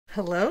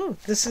Hello,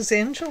 this is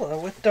Angela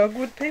with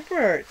Dogwood Paper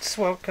Arts.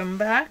 Welcome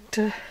back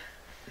to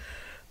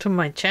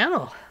my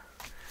channel.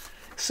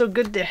 So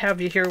good to have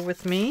you here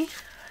with me.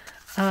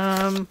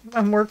 I'm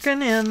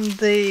working in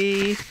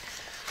the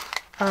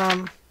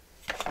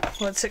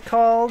what's it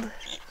called?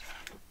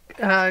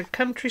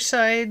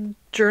 Countryside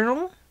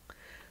Journal.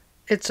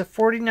 It's a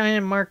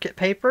 49 market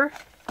paper,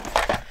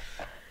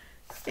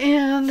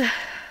 and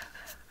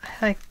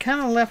I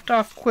kind of left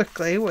off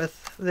quickly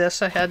with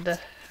this. I had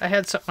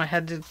something I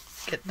had to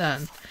get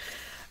done.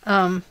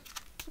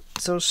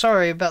 So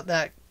sorry about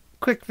that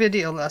quick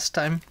video last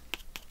time.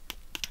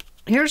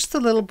 Here's the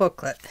little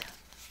booklet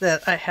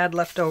that I had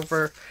left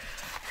over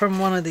from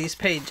one of these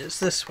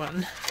pages. This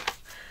one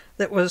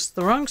that was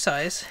the wrong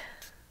size.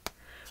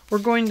 We're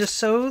going to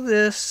sew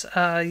this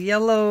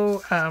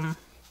yellow,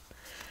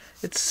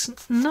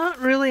 it's not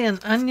really an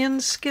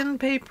onion skin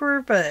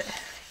paper, but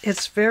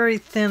it's very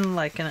thin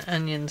like an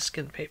onion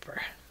skin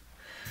paper.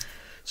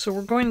 So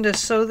we're going to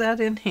sew that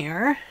in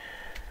here.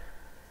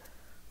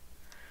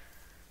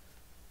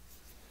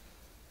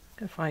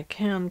 If I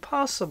can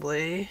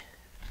possibly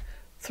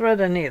thread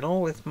a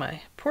needle with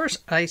my poor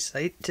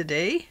eyesight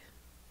today.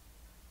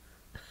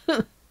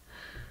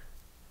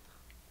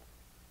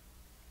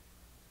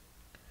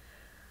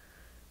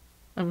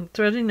 I'm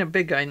threading a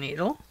big eye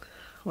needle,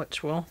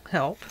 which will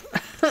help.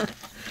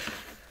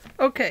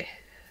 Okay,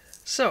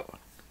 so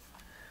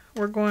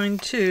we're going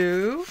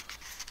to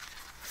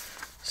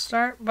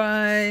start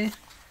by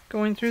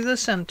going through the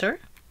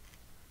center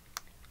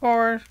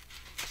or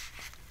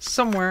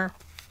somewhere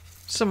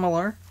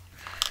similar.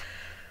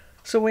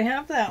 So we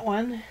have that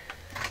one.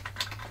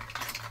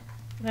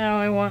 Now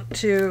I want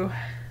to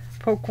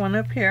poke one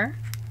up here,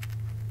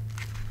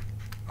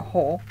 a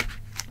hole,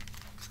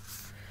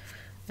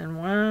 and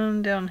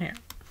one down here.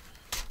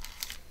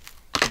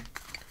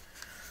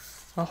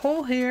 A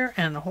hole here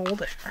and a hole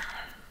there.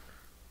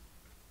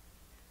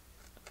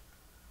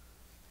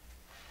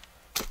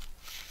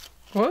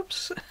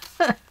 Whoops.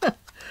 That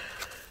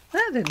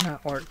did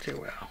not work too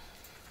well.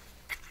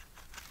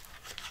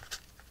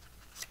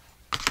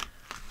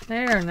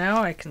 There,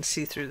 now I can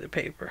see through the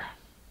paper.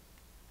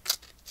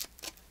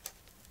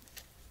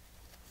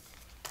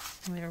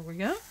 There we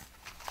go.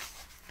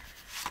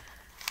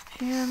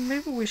 And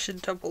maybe we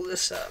should double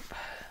this up,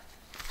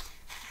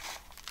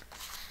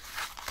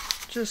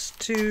 just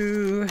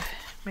to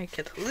make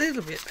it a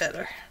little bit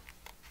better,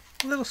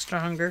 a little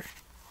stronger.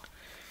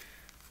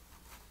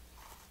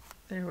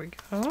 There we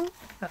go.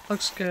 That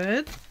looks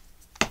good.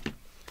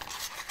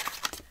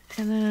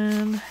 And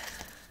then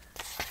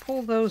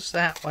pull those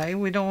that way.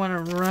 We don't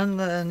want to run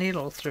the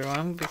needle through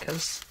them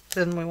because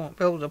then we won't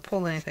be able to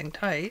pull anything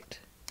tight.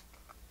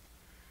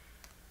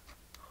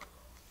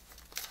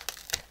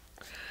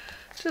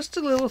 Just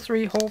a little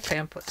 3-hole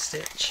pamphlet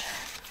stitch.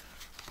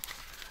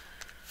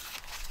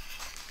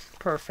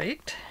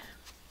 Perfect.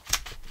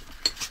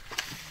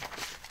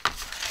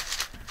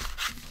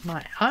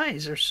 My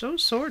eyes are so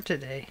sore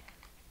today.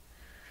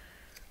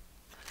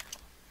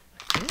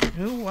 I don't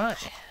know why.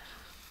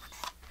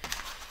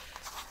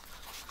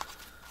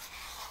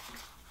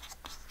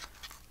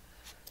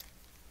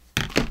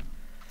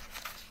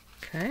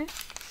 Okay.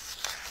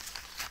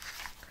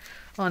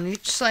 On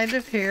each side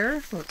of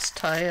here, let's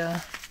tie a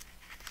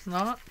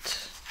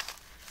knot,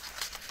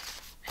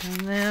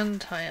 and then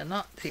tie a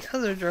knot the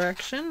other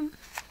direction.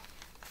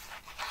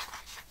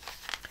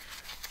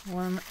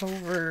 One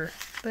over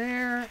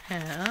there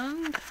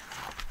and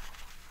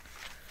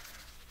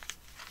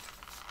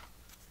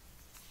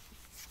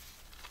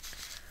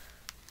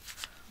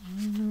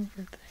one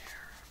over there.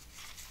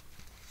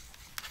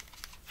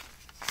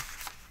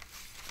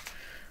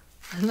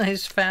 A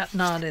nice fat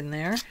knot in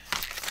there.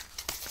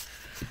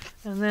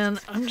 And then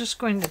I'm just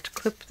going to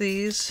clip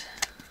these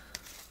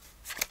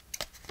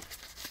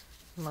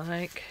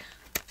like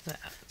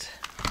that.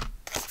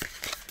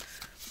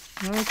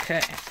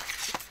 Okay.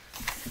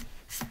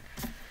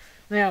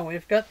 Now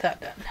we've got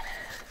that done.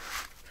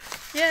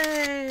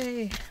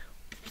 Yay!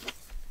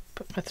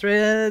 Put my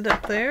thread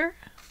up there.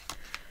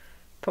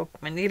 Poke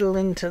my needle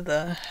into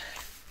the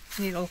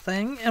needle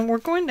thing. And we're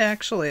going to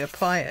actually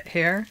apply it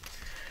here.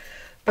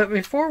 But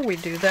before we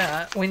do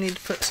that, we need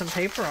to put some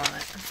paper on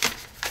it.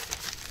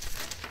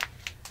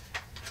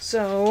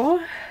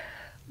 So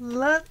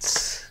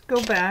let's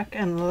go back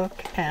and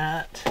look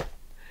at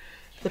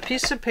the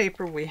piece of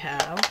paper we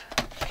have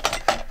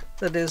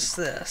that is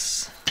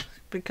this,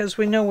 because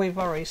we know we've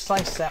already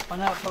sliced that one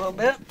up a little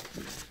bit.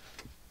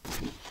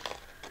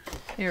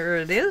 Here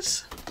it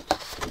is.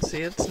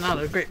 See, it's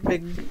not a great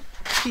big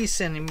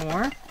piece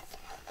anymore.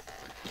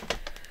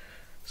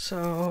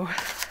 So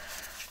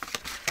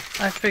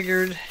I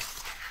figured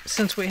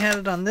since we had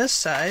it on this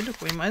side,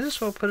 we might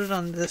as well put it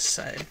on this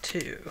side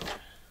too.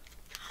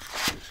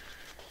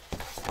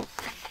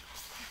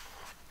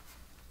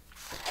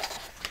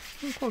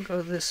 I think we'll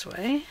go this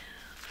way.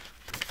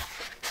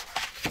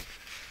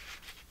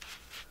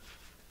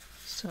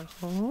 So,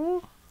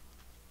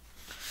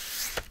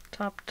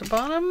 top to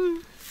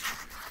bottom.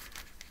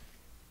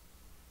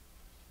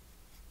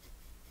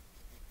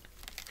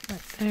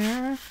 Like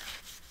there.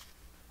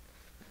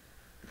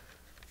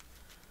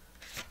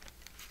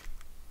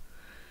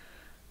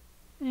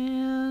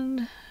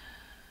 And I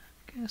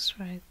guess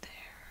right there.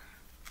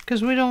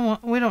 Because we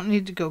don't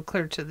need to go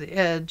clear to the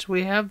edge.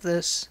 We have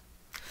this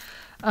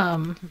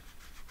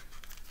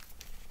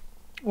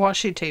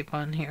washi tape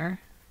on here.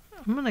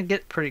 I'm going to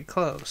get pretty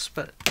close,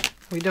 but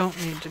we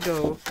don't need to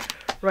go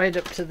right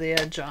up to the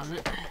edge on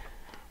it.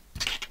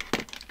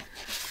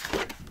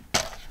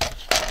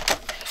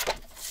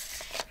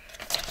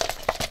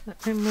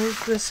 Let me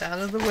move this out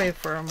of the way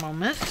for a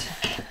moment.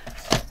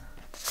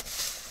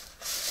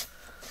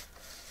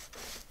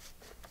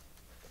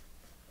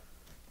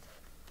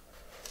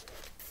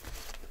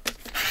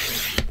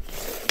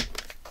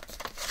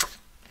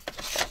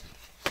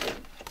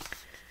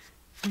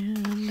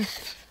 And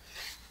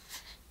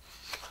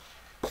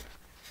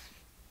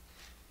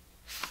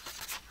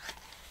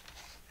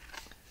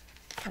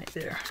right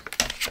there.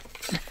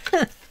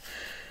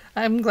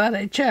 I'm glad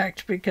I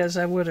checked because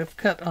I would have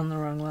cut on the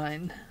wrong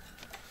line.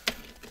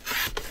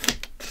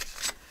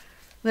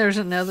 There's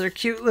another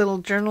cute little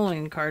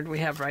journaling card we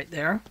have right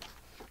there.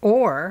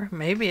 Or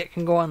maybe it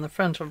can go on the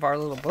front of our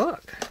little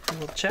book.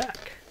 We'll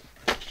check.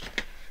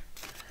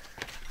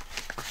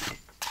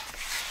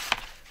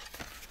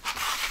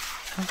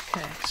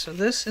 Okay, so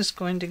this is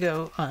going to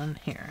go on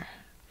here.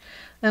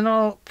 And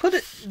I'll put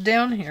it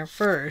down here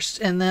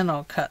first, and then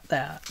I'll cut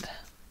that.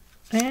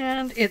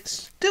 And it's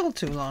still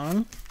too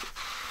long.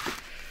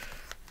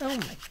 Oh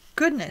my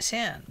goodness,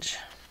 Ange.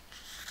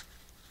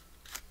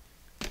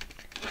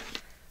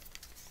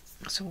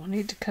 So we'll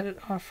need to cut it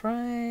off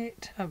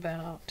right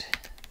about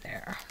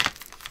there.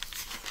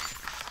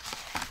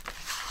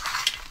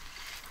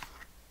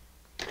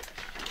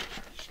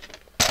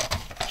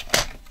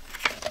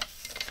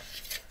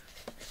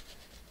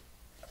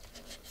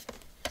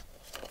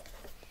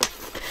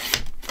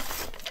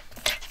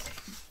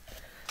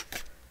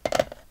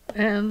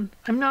 And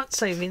I'm not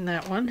saving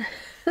that one.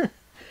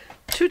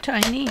 Too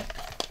tiny.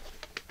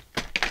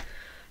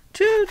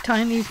 Too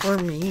tiny for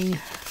me.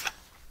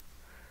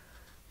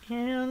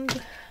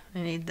 And I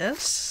need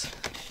this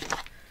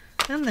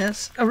and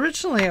this.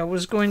 Originally I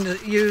was going to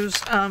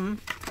use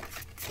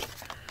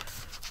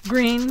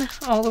green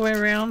all the way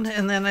around,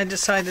 and then I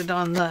decided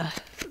on the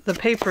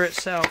paper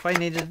itself I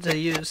needed to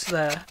use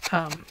the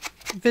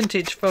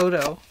vintage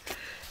photo.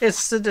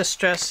 It's the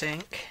Distress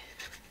ink.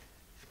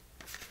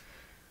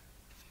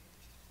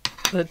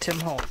 The Tim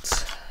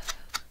Holtz.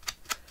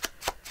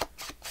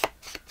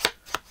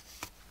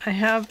 I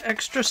have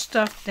extra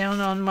stuff down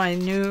on my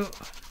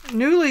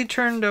newly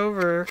turned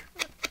over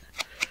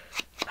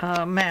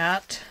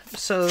mat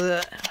so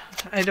that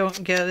I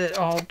don't get it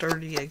all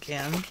dirty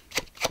again.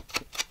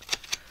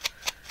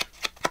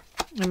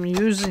 I'm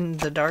using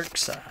the dark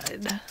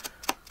side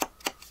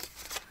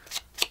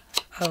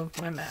of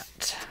my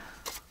mat,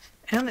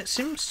 and it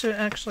seems to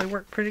actually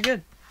work pretty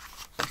good.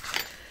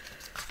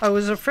 I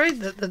was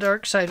afraid that the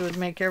dark side would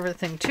make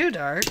everything too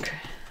dark,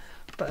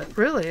 but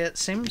really it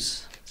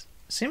seems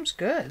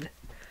good.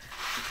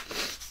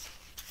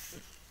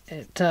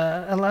 It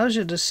allows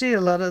you to see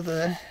a lot of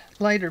the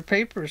lighter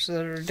papers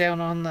that are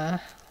down on the...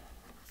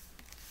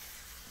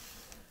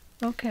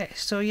 Okay,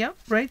 so yep,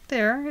 right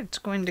there it's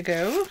going to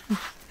go.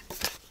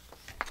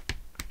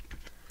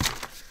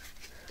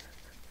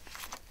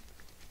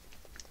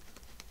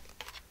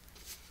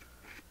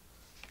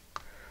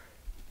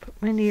 Put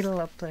my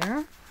needle up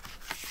there.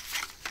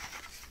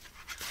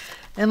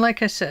 And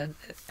like I said,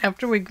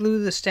 after we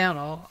glue this down,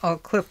 I'll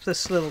clip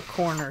this little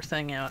corner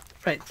thing out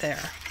right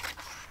there.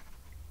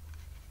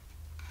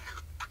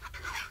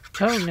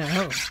 Oh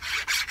no.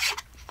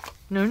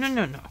 No, no,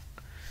 no, no.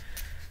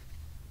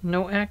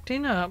 No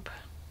acting up.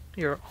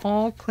 You're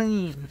all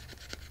clean.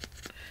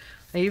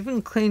 I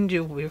even cleaned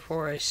you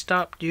before I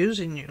stopped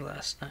using you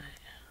last night.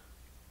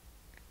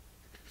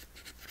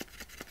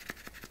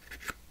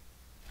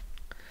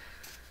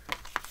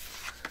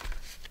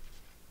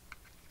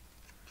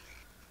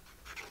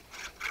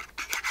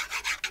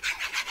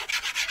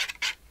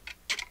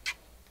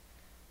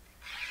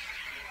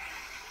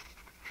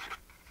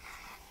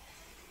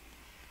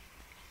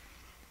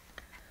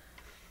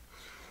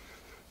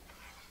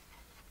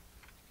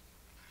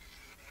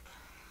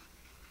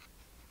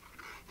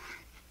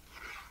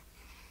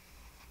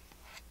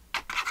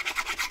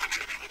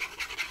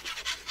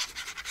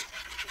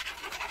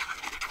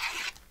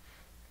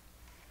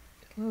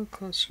 A little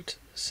closer to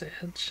this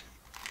edge.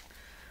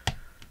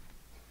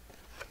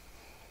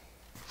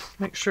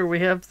 Make sure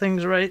we have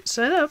things right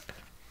set up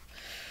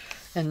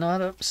and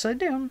not upside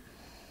down.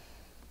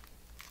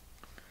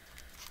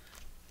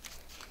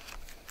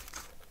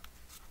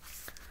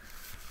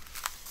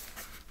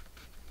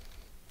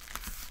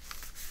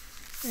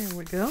 There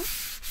we go.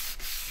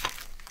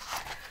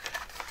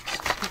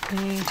 Let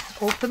me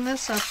open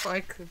this up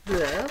like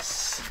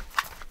this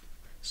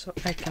so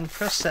I can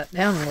press that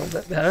down a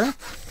little bit better.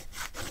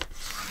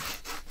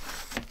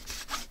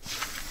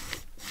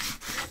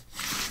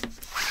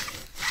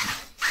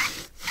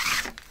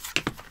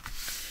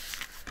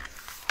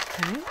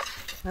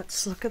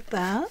 Let's look at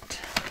that.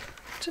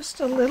 Just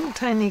a little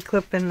tiny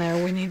clip in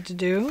there we need to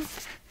do.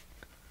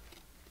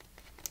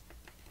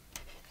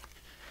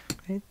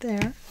 Right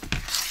there.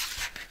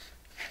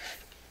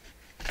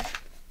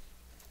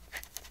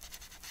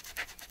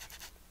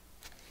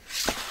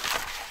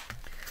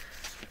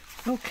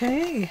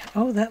 Okay.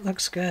 Oh, that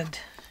looks good.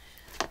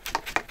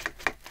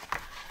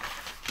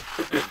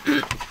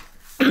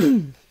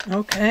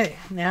 Okay,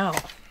 now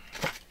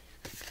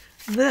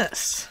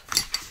this.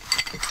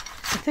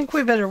 I think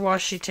we better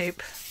washi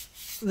tape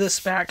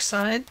this back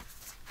side.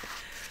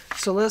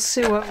 So let's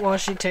see what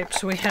washi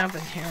tapes we have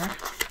in here.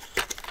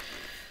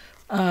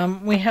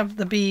 We have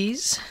the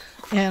bees,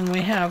 and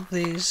we have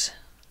these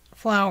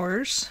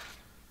flowers.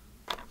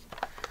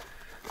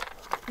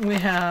 We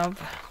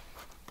have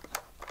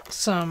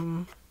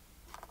some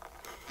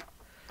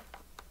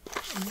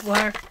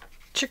black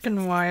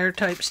chicken wire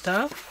type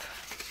stuff.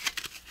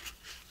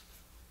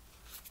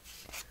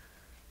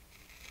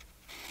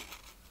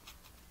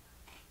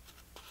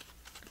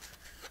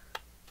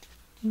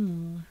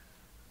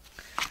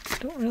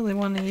 Don't really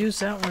want to use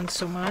that one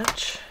so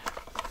much.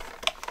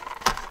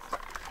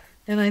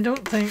 And I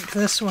don't think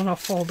this one will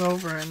fold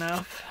over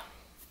enough.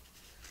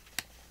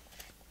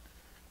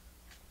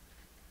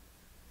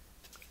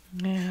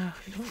 Yeah,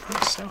 I don't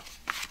think so.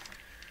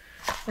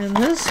 And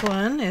this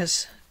one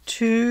is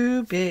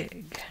too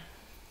big.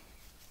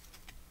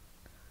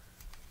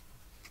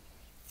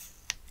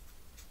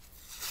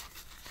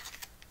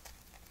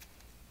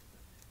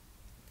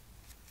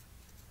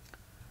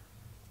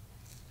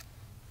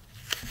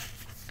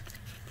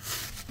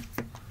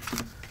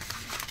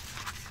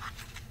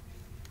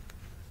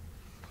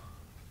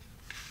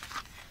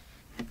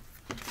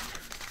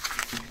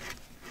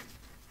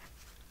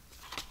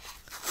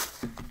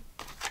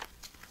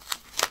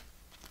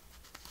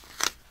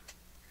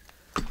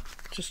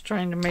 Just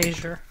trying to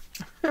measure.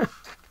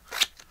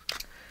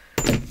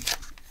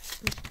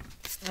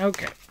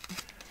 Okay.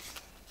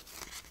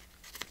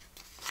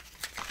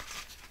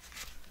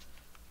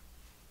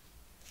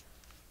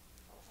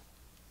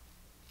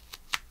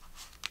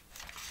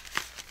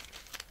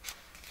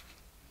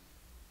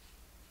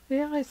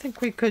 Yeah, I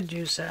think we could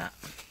use that.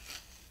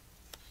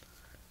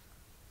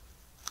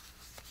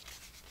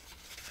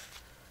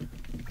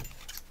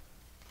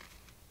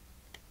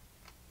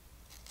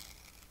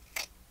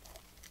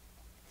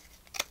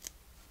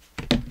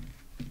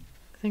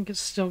 I think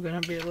it's still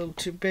going to be a little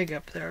too big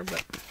up there,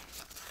 but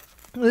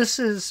this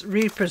is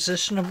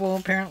repositionable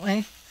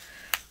apparently,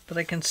 but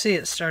I can see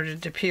it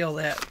started to peel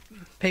that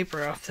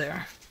paper off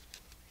there.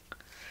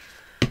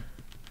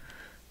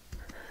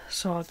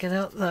 So I'll get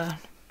out the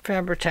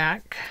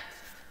Fabri-Tac.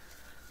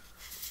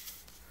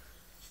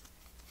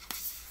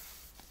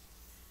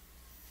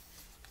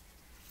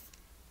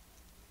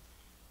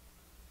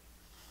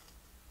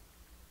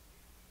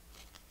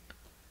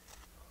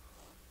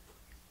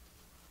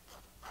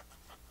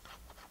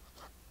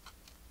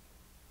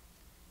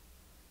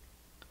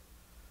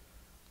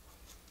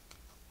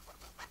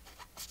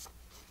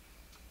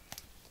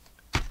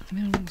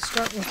 And we'll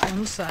start with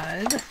one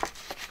side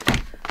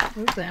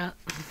with that.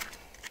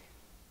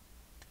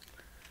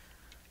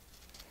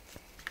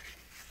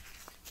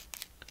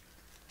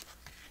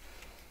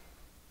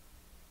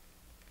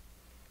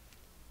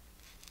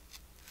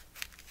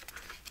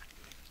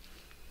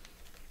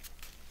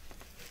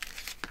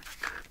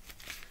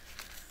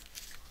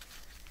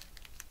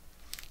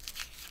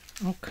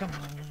 Oh, come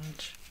on.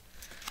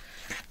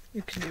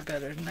 You can do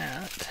better than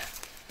that.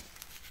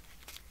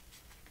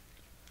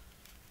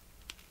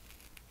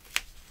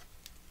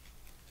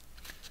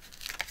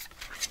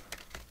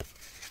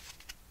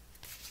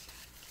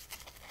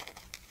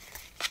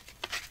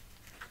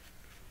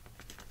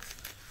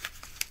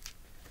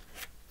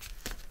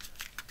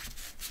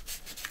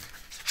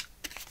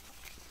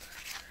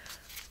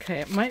 Okay,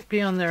 it might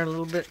be on there a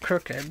little bit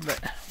crooked, but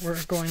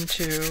we're going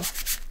to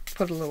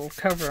put a little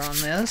cover on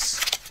this.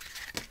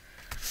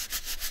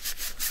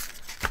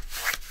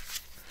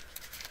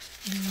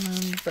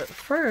 But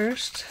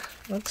first,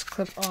 let's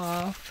clip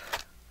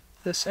off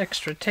this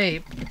extra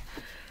tape,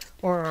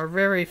 or our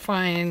very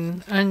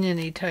fine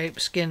oniony type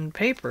skin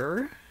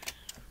paper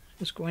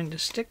is going to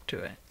stick to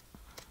it.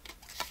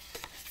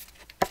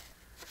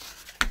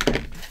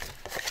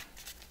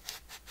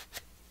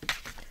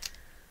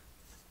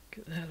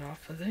 Get that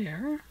off of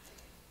there.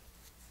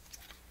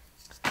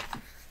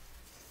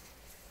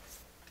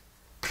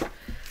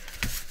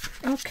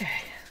 Okay,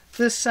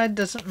 this side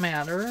doesn't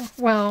matter.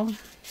 Well,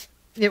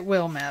 it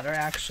will matter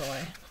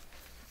actually.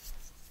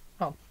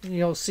 Oh,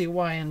 you'll see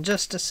why in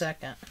just a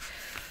second.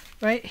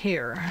 Right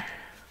here.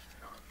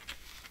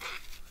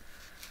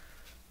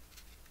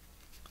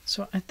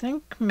 So I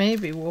think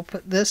maybe we'll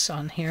put this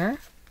on here.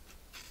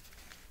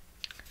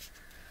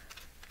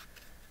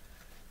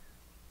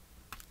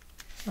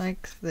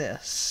 Like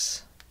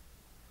this.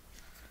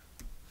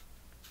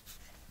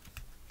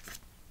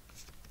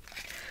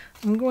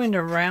 I'm going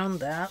to round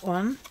that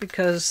one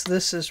because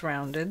this is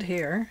rounded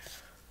here.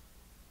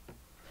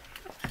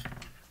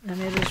 And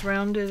it is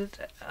rounded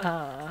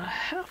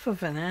 1/2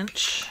 of an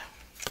inch.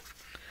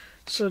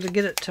 So to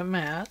get it to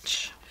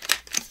match,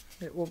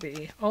 it will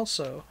be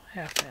also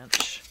 1/2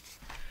 inch.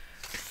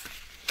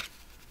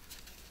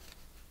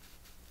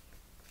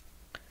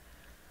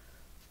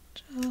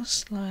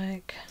 Just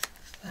like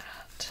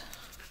that.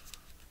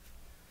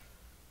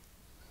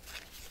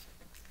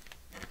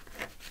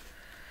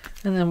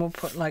 And then we'll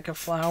put like a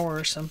flower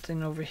or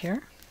something over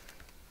here.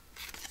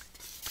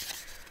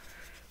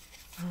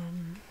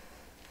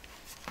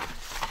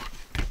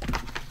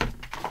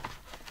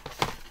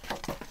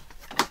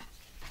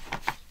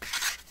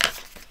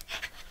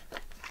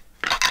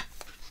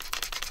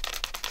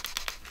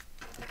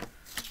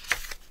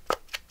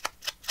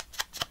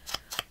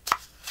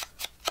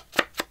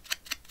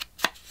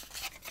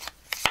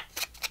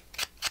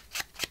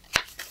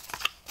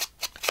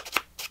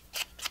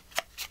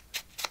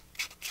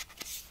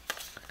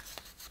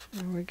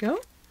 There we go.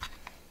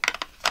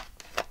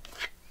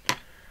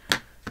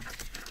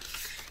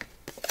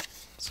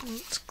 So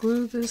let's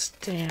glue this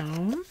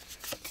down.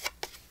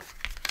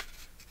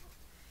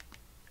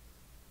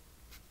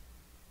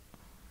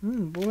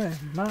 Boy,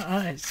 my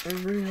eyes are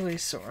really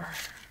sore.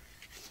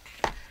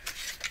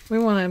 We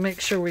want to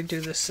make sure we do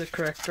this the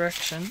correct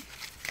direction.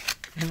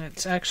 And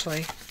it's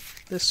actually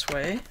this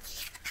way.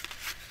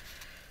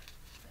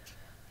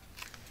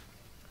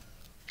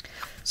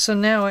 So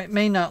now it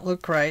may not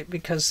look right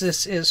because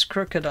this is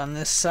crooked on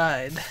this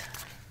side.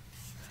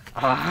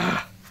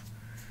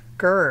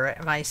 Grr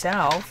at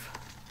myself.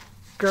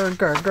 Grr,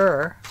 grr,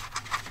 grr.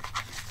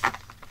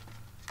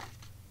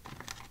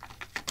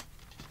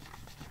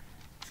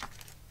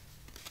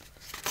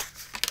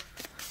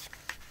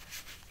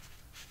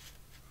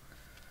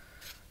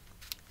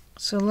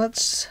 So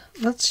let's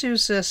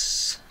use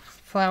this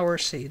flower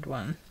seed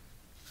one.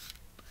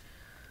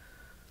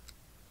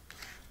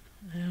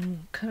 And we'll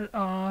cut it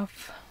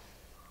off.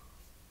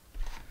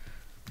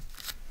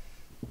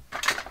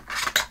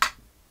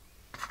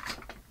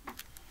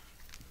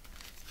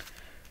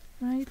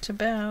 Right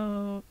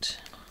about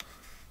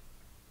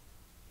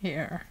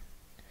here.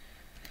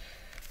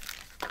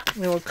 It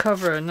will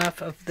cover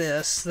enough of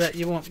this that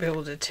you won't be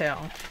able to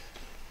tell.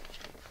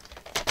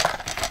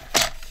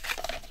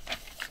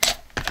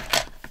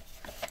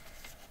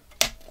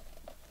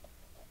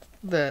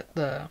 That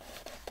the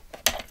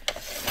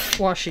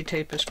washi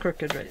tape is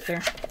crooked right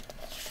there.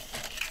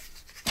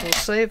 We'll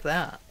save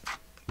that.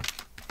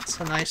 It's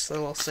a nice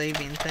little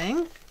saving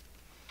thing.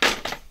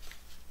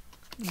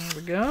 There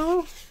we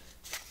go.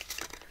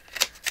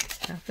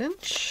 1/2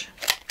 inch,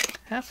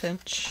 1/2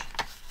 inch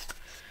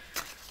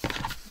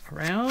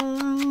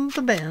around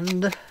the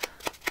bend.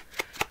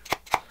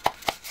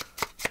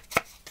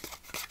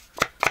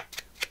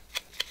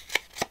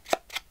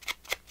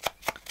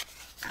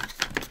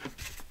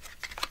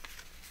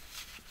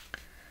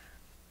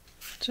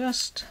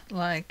 Just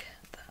like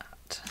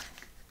that.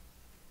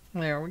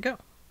 There we go.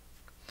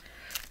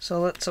 So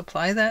let's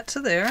apply that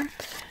to there.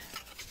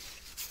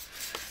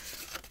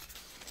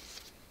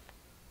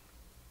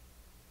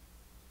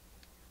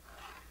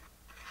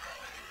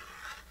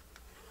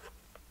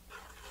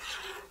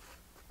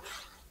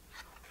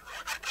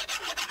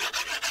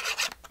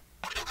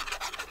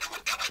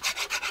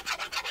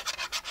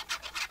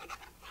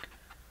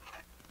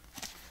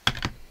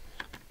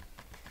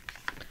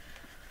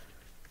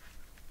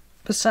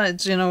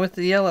 Besides, you know, with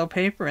the yellow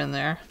paper in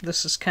there,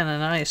 this is kind of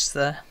nice.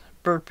 The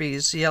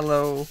Burpee's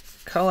yellow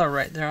color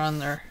right there on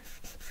their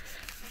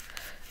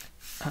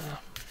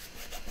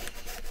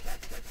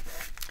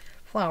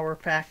flower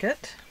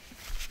packet.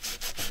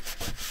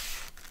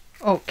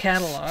 Oh,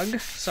 catalog.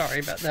 Sorry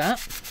about that.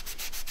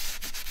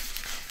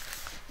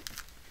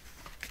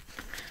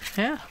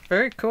 Yeah,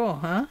 very cool,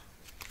 huh?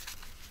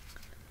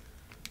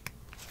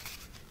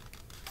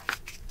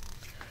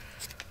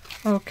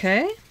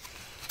 Okay.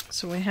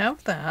 So we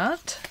have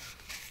that.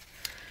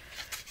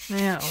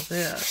 Now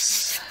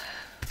this.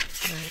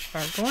 We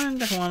are going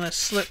to want to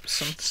slip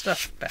some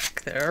stuff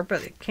back there,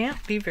 but it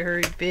can't be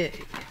very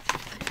big.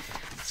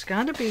 It's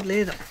got to be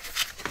little.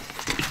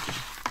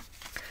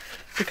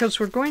 Because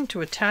we're going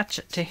to attach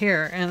it to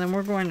here, and then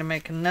we're going to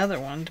make another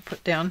one to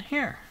put down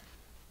here.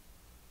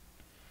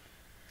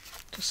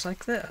 Just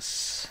like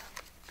this.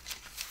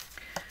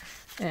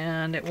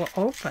 And it will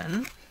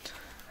open.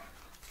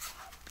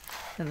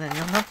 And then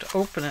you'll have to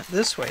open it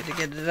this way to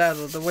get it out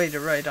of the way to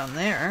write on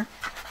there.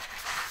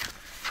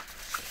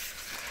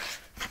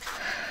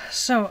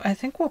 So I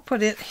think we'll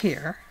put it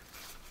here.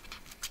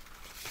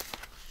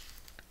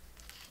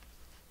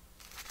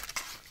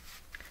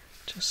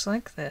 Just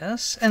like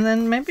this. And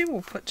then maybe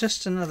we'll put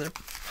just another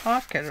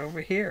pocket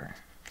over here.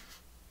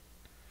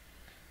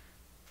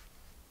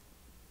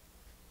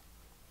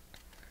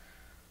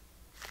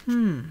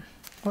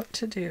 What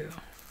to do?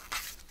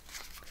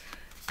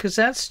 Because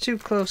that's too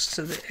close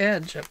to the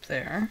edge up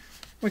there.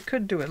 We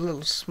could do a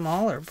little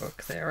smaller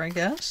book there, I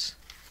guess.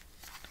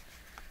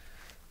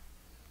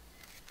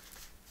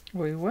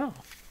 We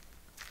will.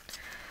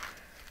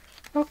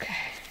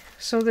 Okay,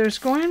 so there's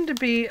going to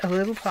be a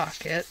little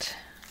pocket.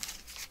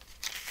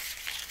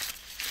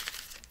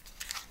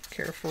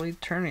 Carefully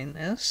turning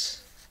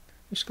this.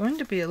 There's going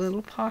to be a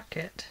little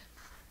pocket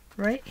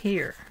right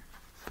here.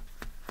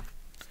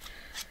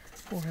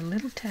 for a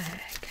little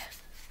tag.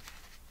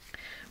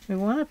 We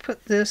want to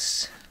put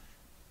this,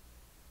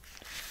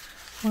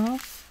 well,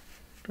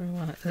 do we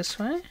want it this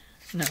way?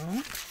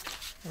 No,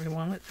 we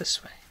want it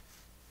this way.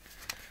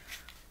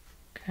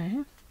 Okay.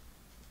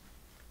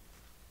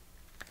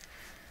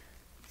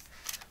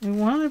 We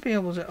want to be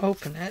able to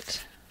open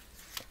it,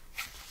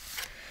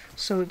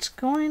 so it's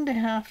going to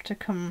have to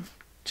come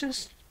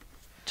just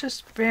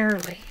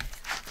barely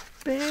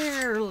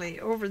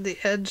over the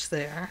edge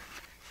there,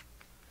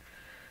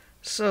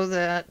 so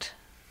that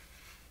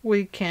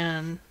we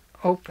can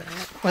open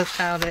it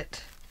without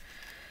it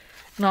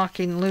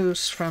knocking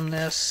loose from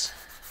this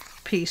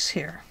piece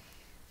here.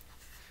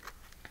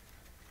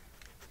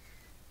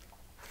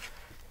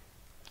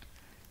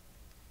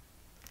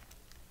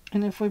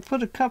 And if we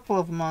put a couple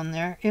of them on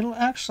there, it'll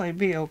actually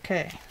be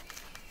okay.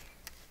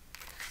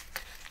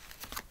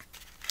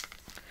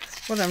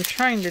 What I'm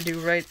trying to do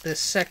right this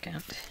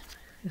second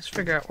is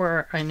figure out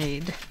where I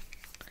need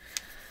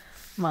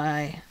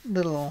my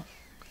little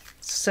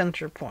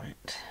center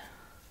point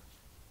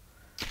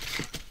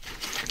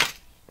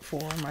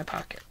for my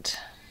pocket.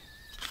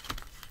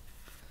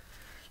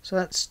 So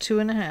that's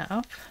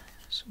 2.5.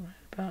 So right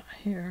about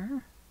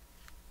here.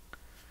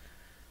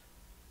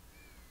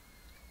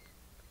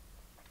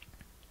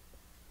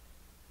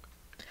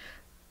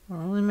 We're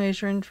only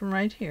measuring from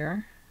right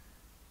here.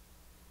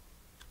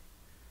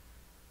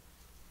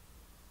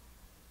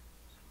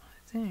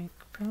 I think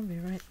probably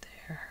right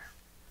there.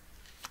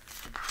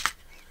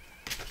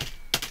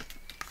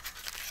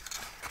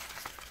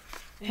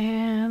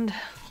 And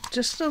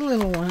just a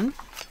little one,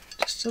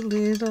 just a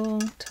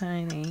little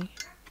tiny.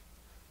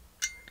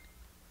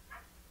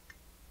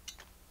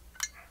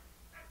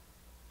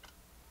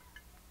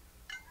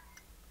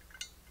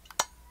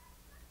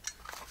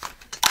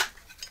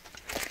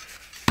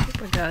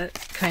 I got it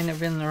kind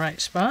of in the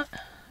right spot.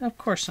 Of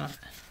course not.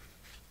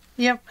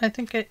 Yep, I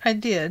think I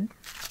did.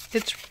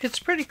 It's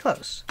pretty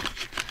close.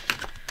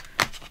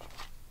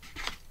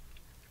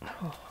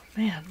 Oh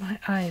man, my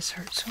eyes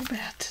hurt so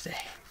bad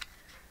today.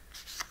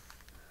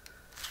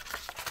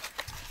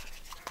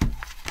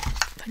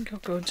 I think I'll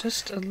go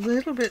just a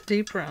little bit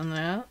deeper on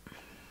that.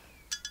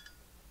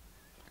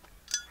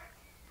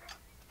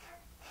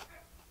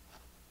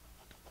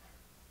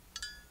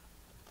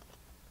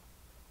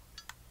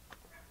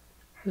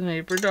 The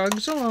neighbor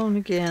dog's alone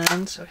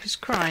again, so he's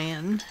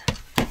crying.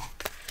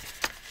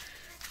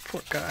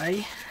 Poor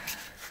guy.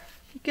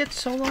 He gets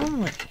so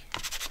lonely.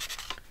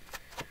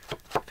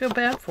 I feel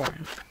bad for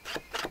him.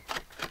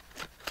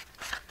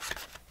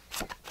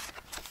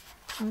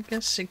 I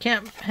guess you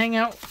can't hang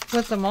out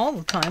with them all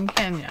the time,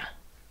 can you?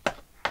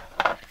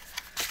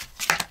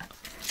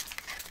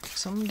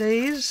 Some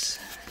days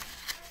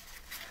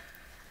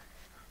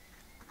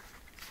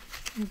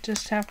you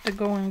just have to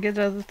go and get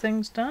other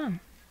things done.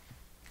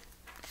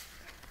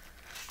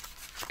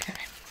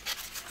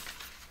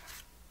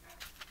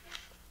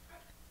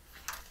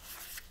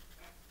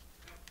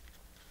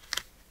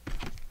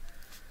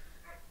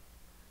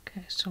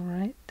 So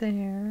right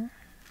there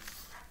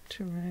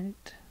to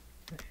right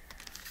there.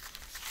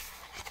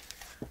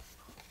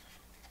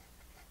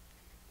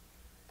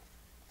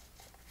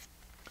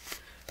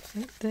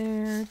 Right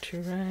there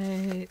to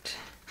right.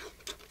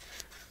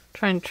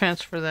 Try and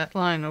transfer that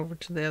line over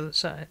to the other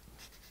side.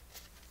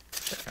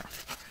 There.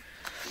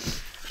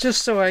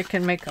 Just so I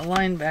can make a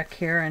line back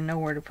here and know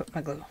where to put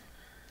my glue.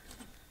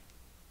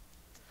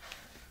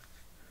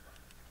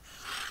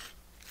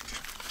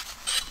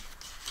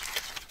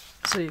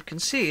 So you can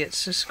see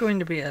it's just going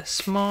to be a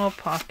small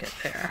pocket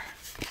there.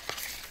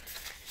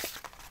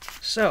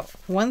 So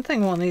one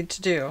thing we'll need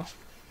to do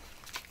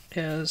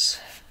is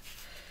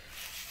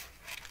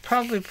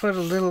probably put a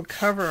little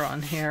cover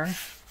on here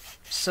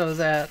so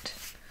that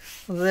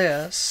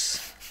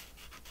this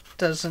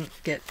doesn't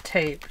get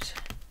taped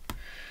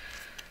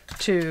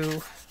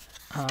to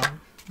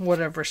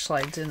whatever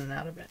slides in and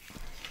out of it.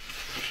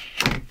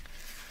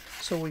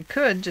 So we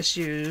could just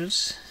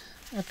use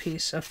a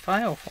piece of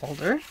file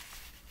folder.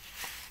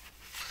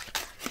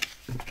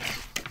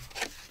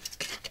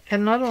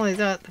 And not only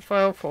that, the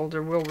file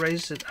folder will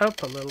raise it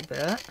up a little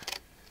bit.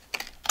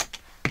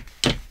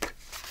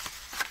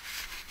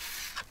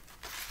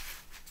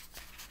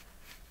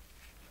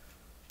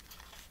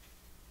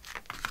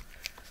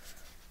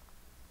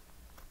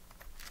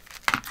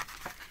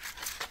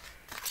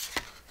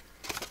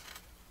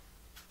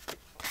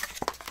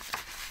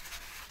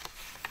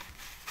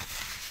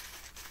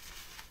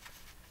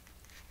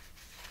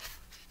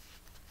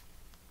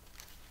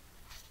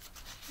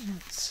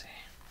 Let's see.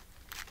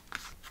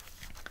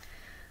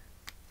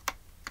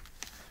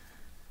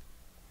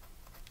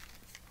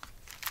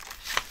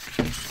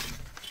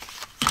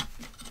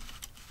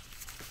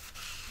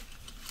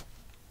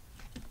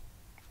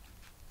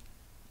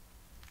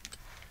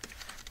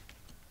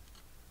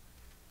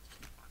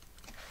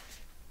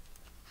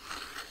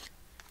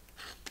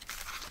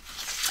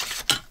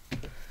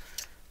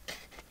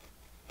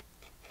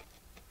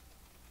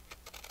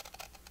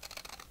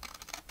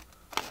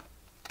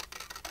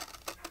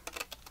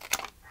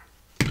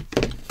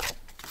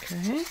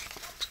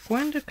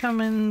 going to come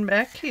in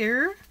back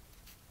here,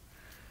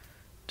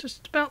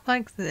 just about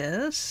like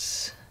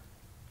this.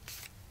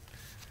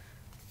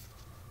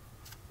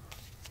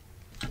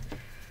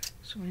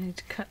 So we need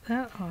to cut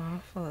that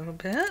off a little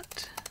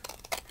bit.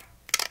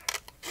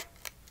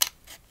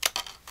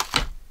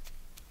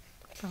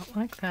 About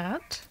like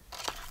that.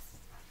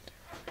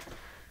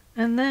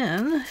 And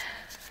then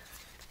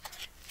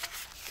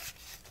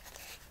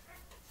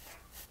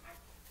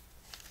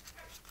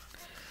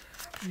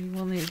we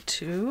will need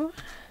to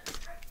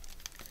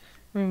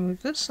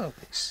remove this little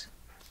piece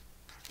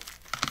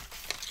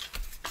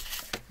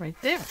right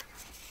there.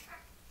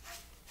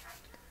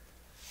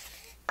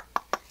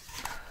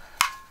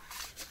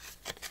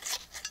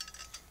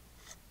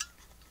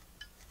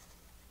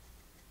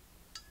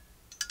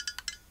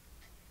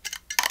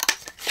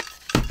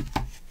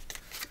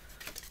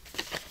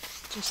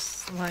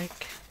 Just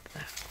like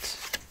that.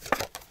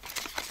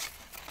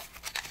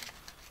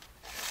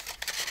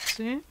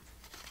 See?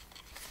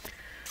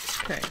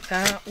 Okay,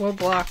 that will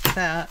block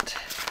that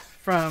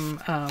from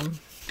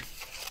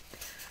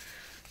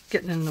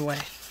getting in the way.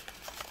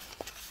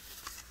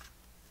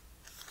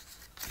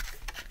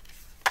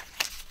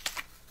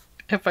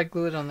 If I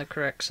glue it on the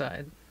correct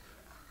side.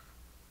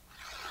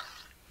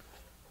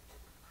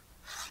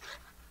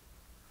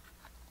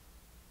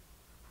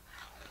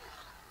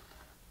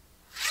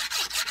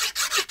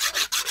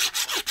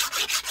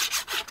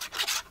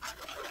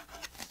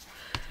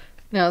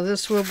 Now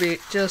this will be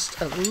just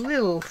a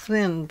little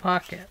thin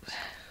pocket.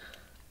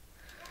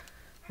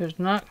 There's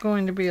not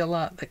going to be a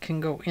lot that can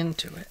go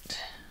into it.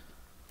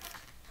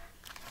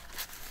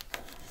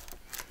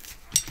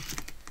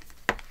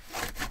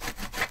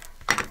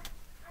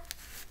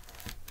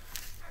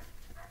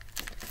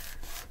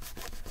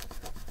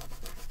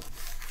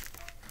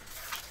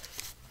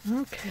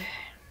 Okay.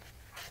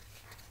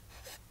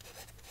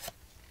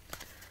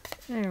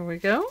 There we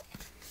go.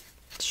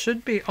 It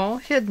should be all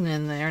hidden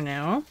in there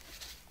now.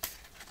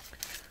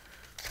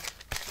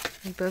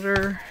 I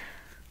better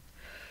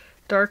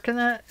darken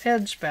that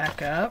edge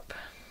back up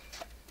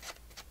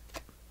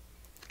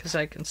because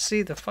I can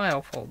see the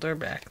file folder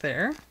back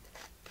there.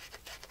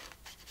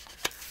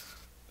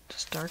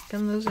 Just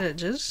darken those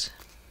edges.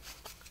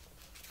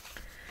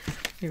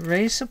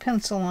 Erase a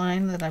pencil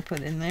line that I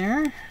put in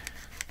there.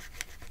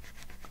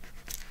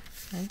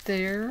 Right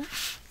there.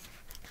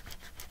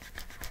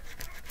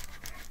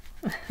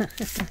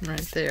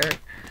 Right there.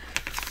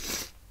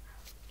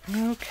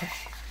 Okay.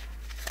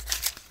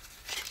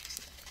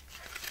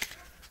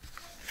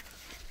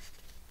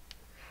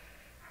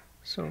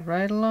 So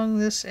right along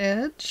this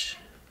edge.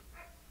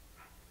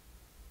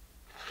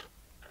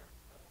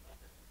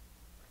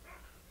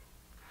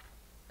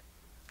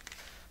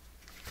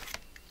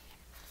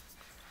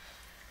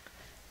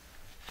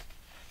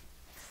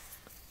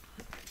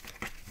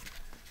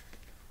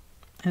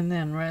 And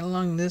then right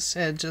along this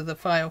edge of the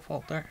file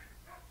folder.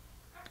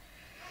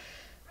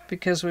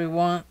 Because we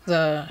want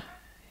the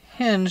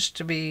hinge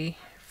to be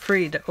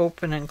free to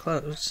open and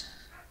close.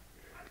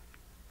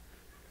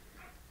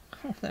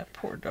 Oh, that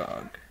poor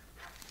dog.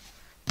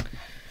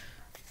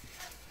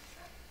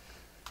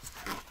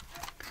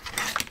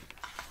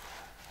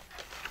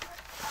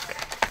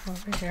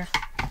 Over here.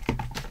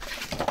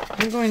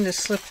 I'm going to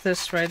slip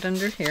this right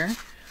under here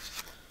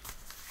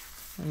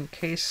in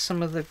case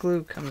some of the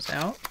glue comes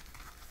out.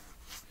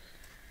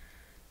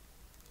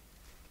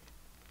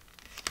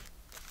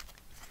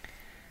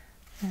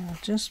 Now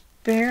just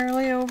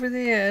barely over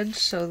the edge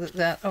so that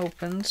that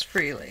opens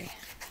freely.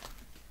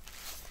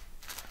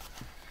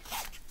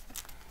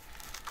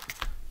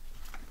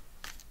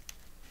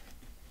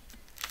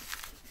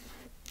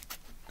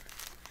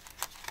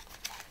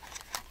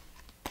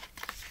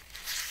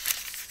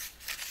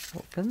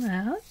 Open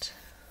that.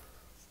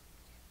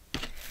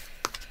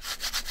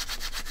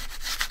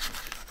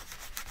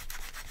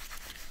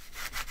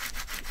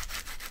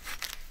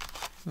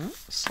 Well,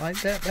 slide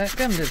that back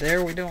under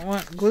there. We don't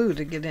want glue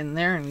to get in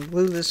there and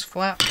glue this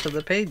flap to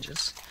the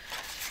pages.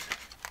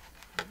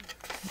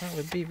 That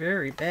would be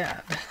very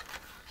bad.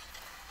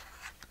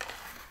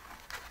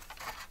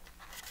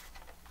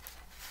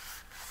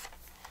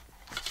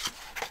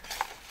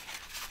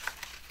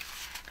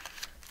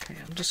 Okay,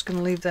 I'm just going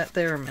to leave that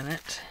there a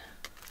minute.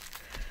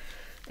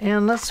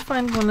 And let's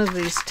find one of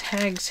these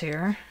tags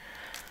here,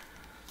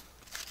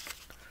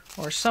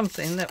 or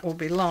something that will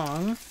be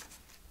long.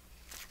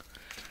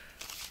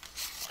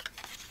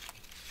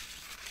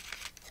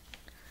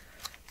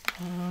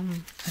 I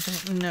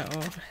don't know.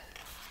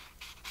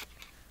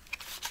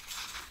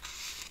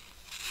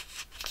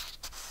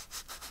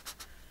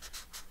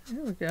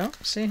 There we go.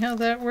 See how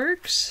that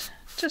works?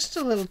 Just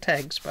a little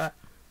tag spot.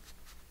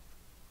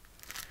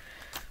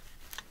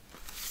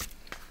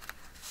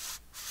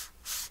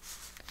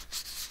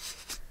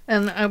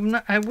 And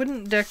I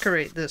wouldn't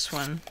decorate this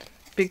one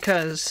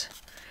because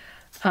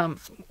the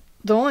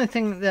only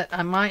thing that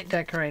I might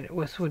decorate it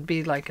with would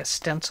be like a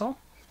stencil,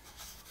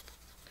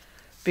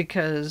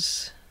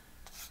 because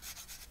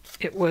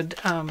it would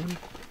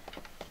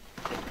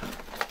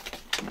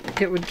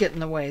get in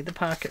the way. The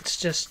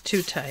pocket's just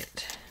too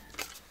tight.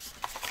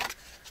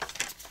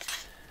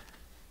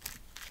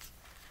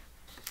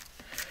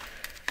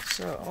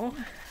 So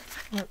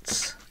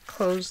let's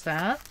close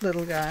that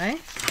little guy.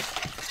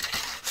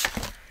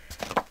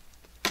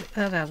 Get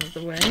that out of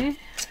the way.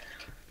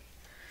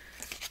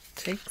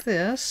 Take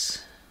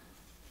this.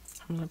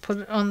 I'm going to put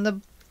it on the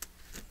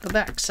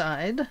back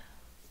side.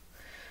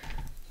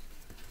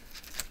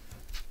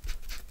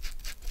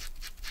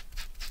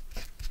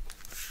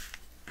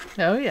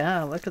 Oh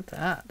yeah, look at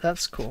that.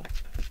 That's cool.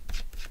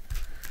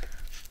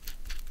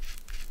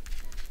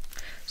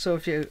 So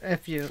if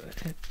you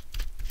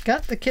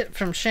got the kit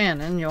from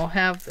Shannon, you'll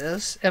have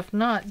this. If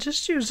not,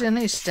 just use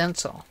any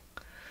stencil.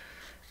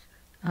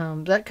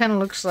 That kind of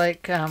looks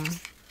like a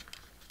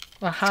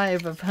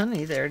hive of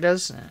honey there,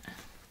 doesn't it?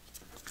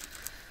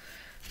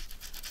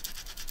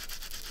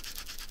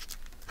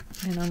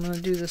 And I'm going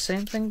to do the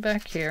same thing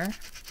back here.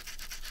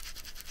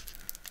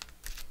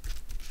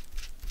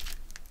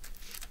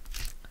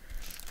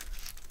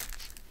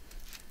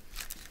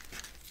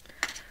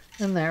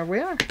 And there we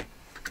are.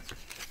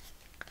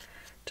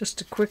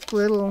 Just a quick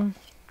little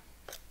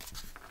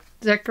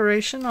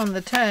decoration on the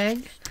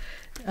tag.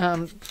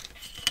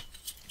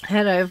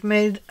 Had I have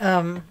made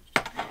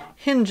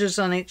hinges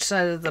on each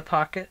side of the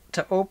pocket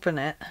to open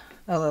it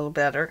a little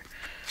better,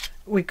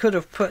 we could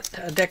have put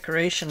a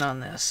decoration on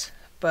this,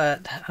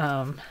 but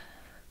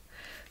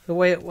the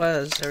way it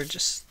was, I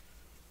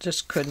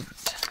just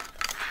couldn't.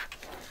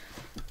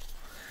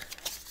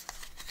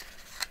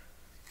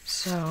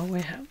 So we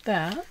have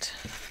that.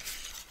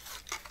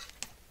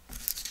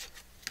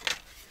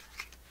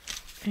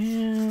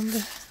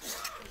 And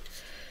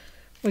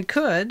we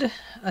could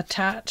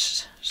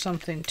attach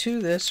something to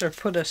this or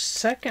put a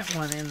second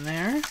one in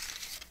there.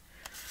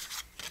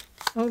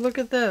 Oh, look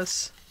at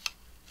this.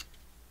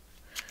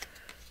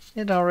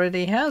 It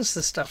already has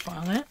the stuff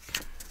on it.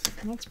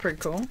 That's pretty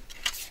cool.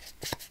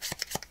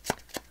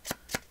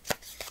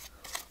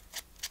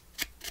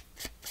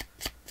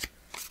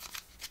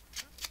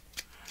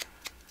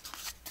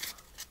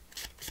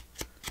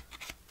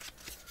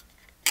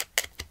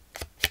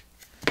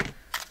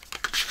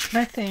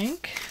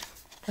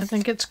 I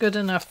think it's good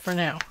enough for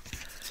now.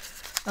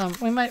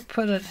 We might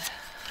put a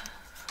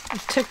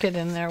ticket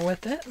in there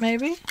with it,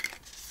 maybe.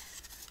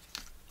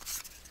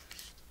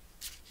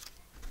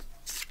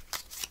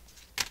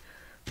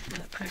 Put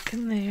that back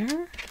in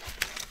there.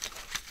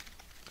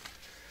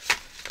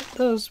 Put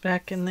those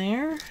back in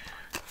there.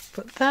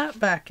 Put that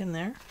back in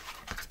there.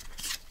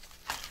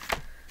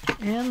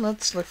 And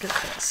let's look at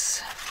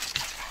this.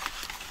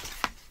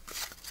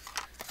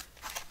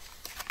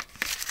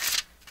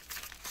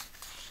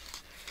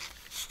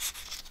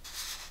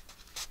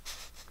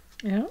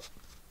 Yeah,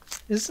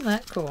 isn't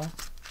that cool?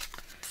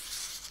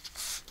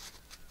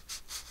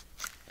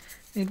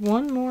 Need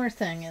one more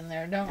thing in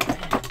there, don't we?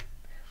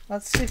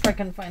 Let's see if I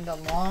can find a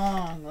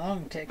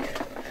long ticket.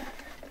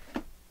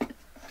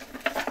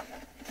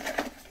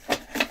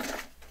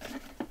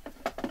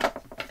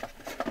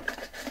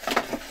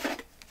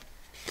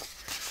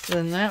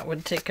 Then that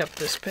would take up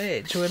this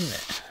page, wouldn't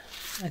it?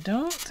 I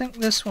don't think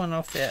this one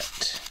will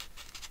fit.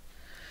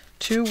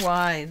 Too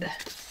wide.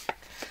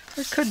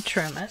 We could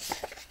trim it.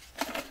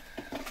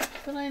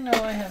 But I know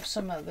I have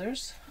some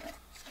others.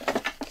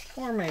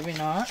 Or maybe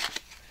not.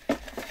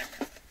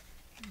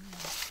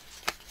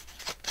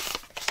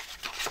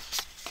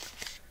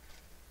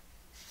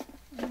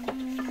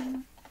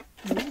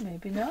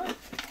 Maybe not.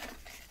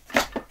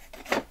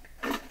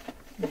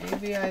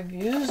 Maybe I've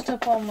used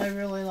up all my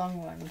really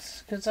long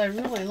ones. Because I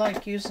really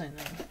like using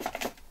them.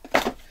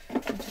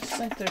 I just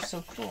think they're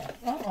so cool.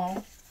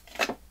 Uh-oh.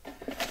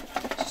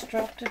 Just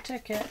dropped a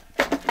ticket.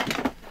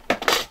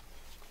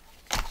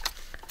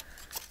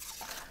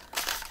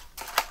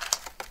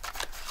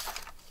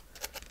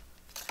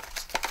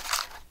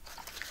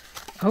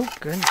 Oh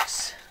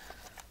goodness.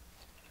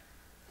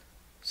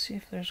 See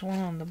if there's one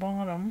on the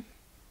bottom.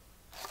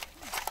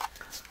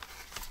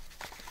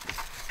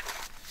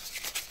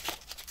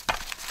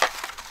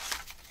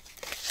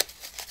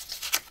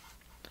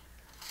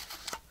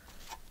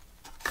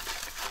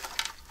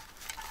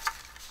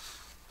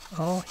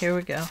 Oh, here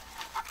we go.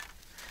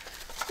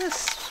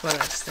 This is what I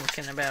was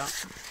thinking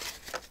about.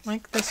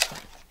 Like this one.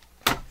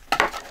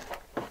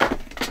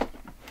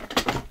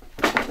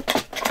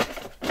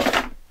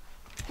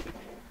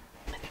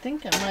 I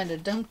think I might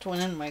have dumped one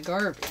in my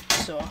garbage,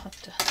 so I'll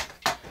have to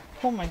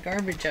pull my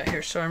garbage out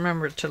here so I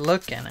remember to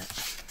look in it.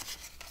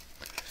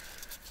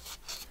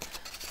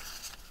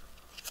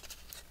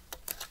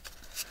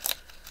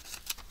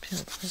 Peel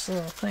those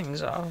little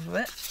things off of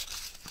it.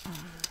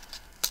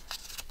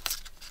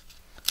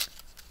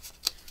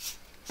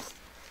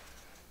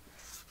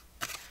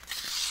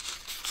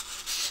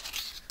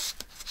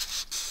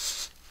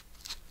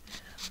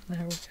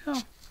 There we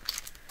go.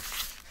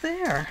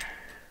 There.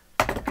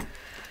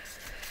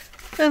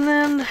 And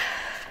then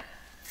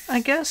I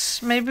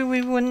guess maybe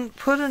we wouldn't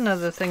put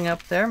another thing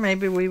up there.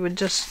 Maybe we would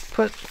just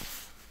put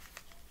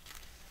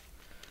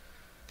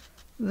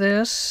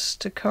this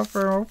to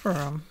cover over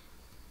them.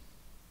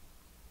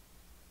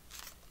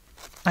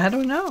 I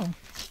don't know.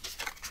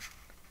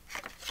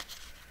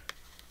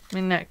 I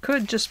mean, that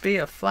could just be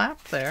a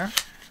flap there.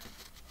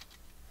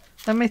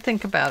 Let me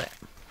think about it.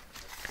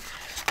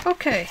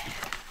 Okay,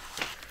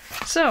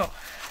 so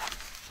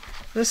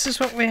this is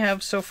what we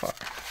have so far.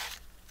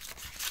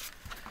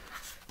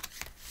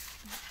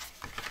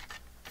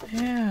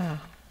 Yeah,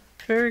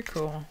 very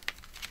cool.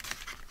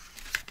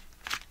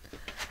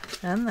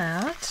 And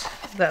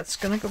that's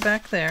going to go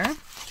back there.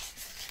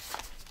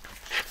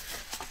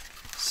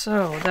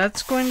 So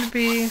that's going to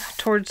be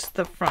towards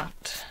the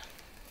front.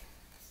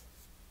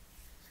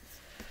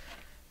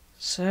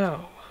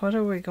 So what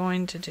are we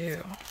going to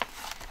do?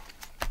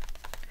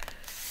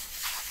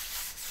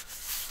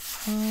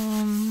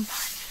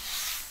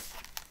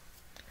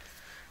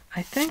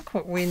 I think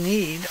what we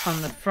need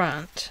on the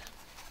front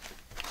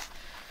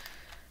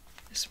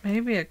is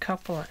maybe a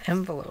couple of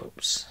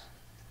envelopes.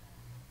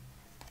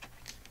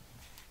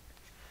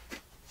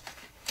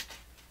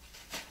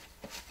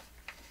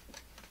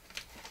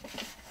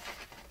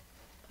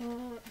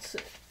 Let's see.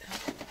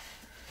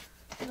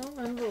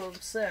 No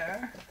envelopes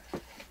there.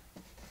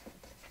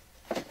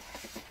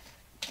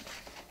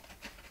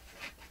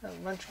 A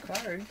bunch of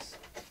cards.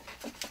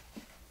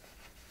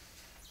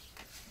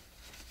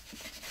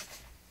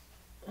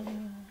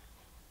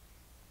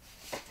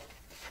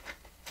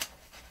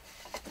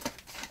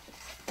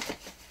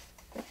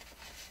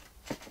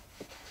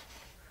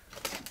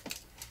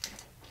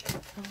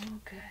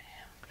 Okay.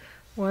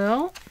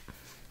 Well,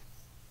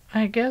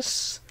 I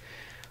guess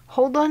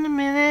hold on a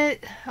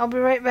minute. I'll be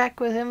right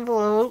back with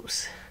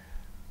envelopes.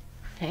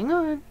 Hang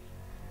on.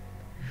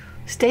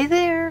 Stay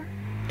there.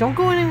 Don't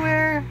go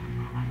anywhere.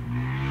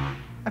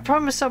 I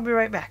promise I'll be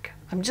right back.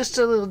 I'm just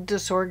a little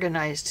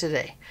disorganized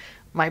today.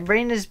 My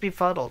brain is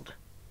befuddled.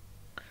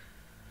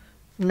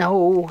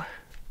 No.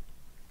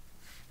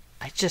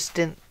 I just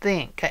didn't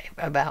think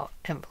about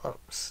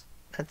envelopes.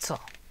 That's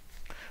all.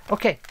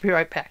 Okay, be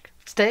right back.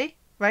 Stay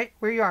right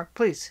where you are,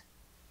 please.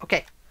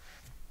 Okay.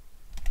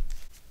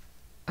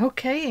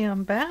 Okay,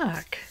 I'm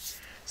back.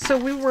 So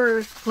we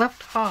were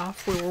left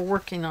off. We were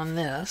working on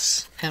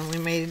this, and we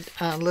made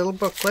a little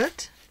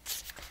booklet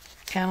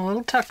and a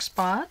little tuck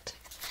spot.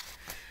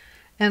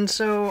 And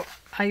so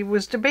I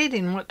was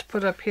debating what to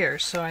put up here.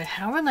 So I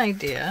have an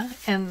idea,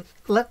 and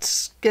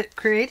let's get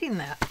creating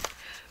that.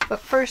 But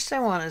first I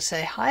want to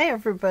say hi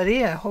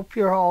everybody. I hope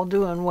you're all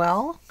doing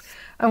well.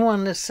 I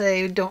want to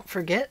say don't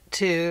forget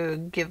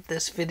to give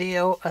this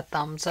video a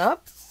thumbs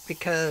up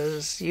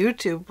because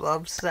YouTube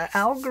loves the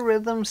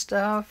algorithm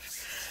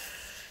stuff.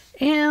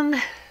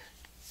 And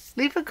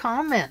leave a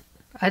comment.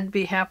 I'd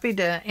be happy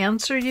to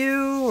answer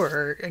you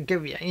or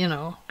give you,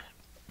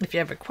 if you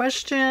have a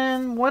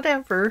question,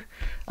 whatever,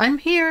 I'm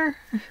here.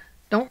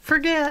 Don't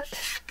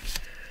forget.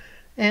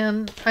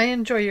 And I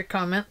enjoy your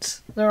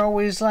comments. They're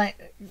always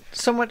like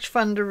so much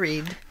fun to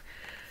read.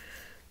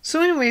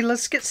 So anyway,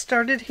 let's get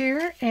started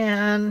here.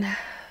 And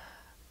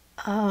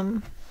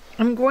I'm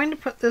going to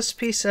put this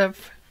piece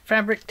of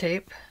fabric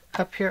tape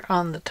up here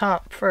on the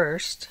top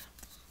first.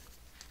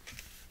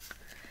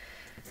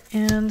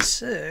 And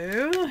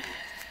so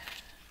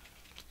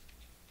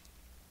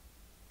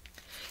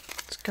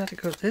it's got to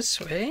go this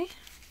way.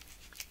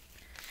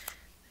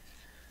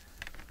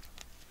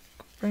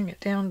 Bring it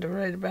down to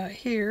right about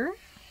here.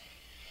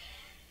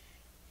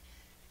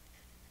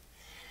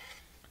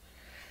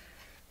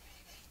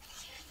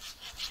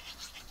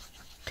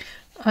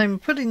 I'm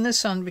putting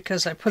this on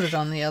because I put it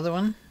on the other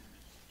one.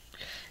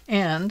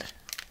 And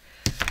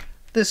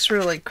this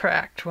really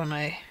cracked when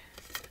I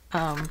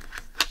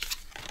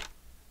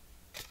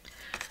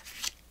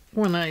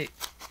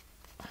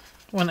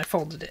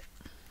folded it.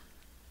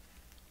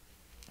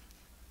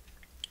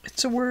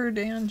 It's a word,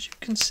 and you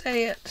can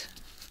say it.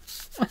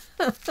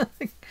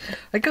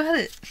 I got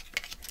it.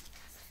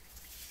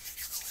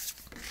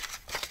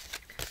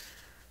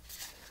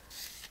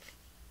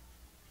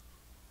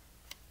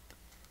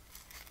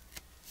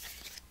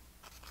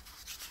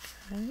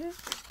 Okay.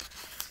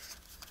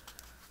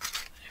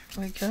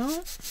 There we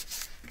go.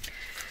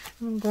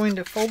 I'm going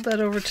to fold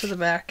that over to the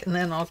back, and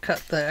then I'll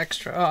cut the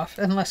extra off,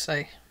 unless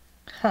I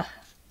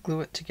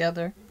glue it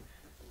together.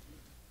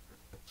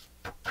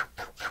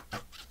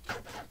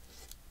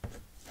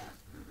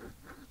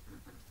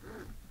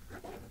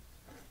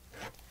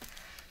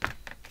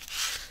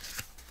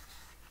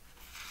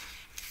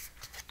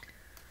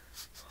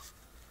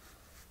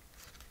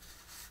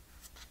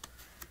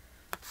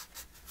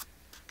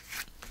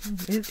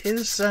 It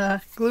is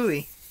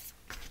gluey.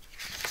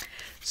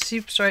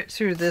 Seeps right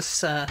through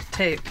this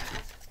tape.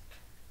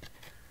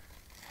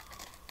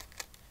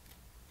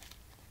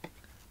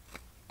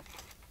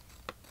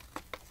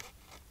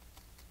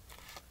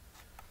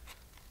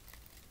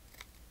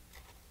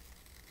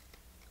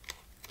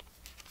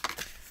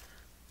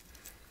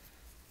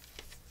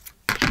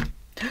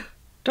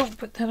 Don't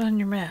put that on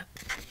your mat.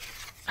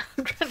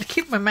 I'm trying to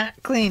keep my mat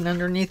clean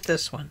underneath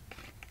this one.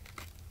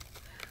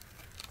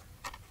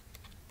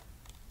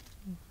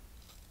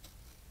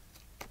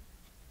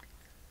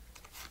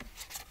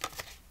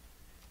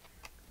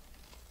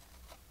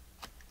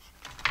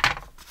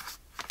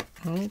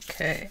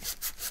 Okay,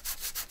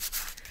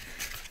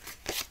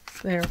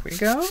 there we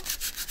go.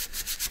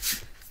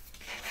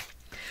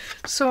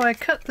 So I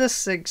cut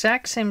this the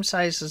exact same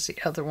size as the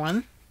other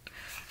one,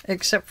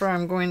 except for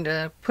I'm going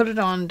to put it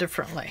on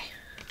differently.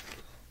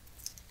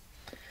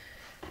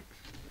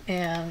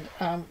 And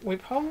we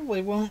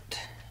probably won't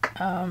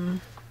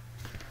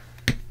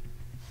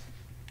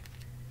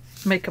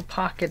make a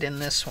pocket in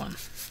this one,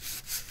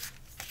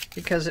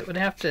 because it would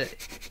have to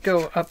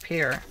go up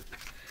here.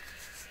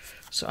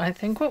 So I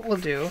think what we'll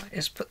do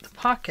is put the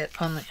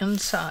pocket on the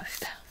inside.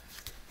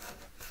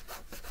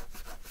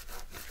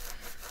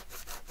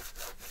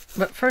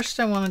 But first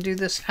I want to do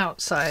this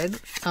outside.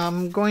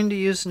 I'm going to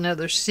use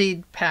another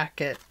seed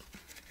packet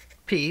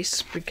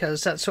piece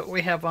because that's what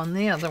we have on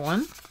the other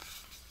one.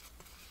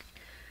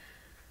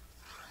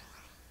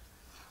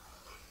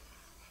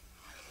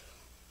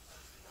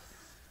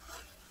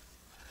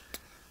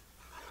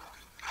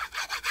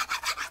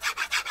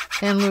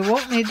 And we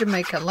won't need to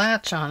make a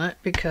latch on it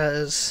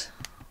because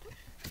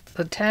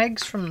the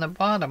tags from the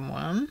bottom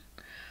one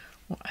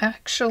will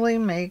actually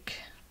make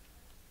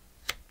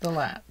the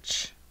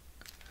latch.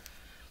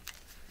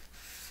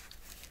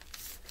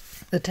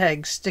 The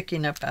tags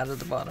sticking up out of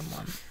the bottom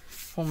one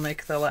will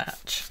make the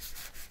latch.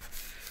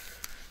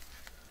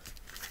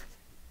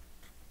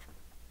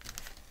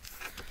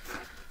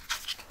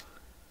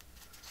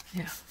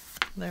 Yeah,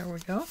 there we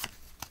go.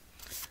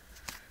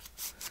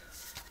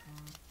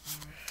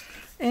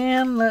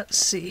 And let's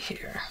see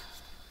here.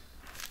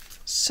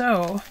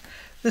 So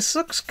this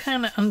looks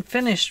kind of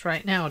unfinished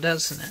right now,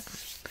 doesn't it?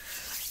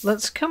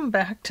 Let's come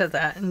back to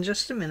that in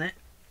just a minute.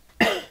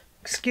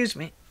 Excuse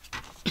me.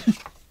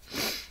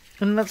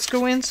 And let's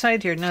go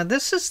inside here. Now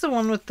this is the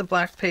one with the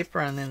black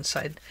paper on the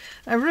inside.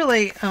 I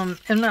really am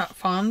not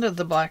fond of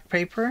the black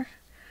paper,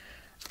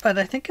 but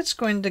I think it's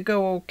going to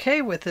go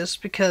okay with this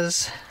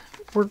because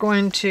we're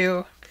going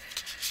to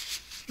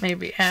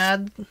maybe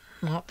add,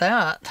 not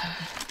that,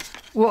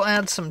 we'll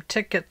add some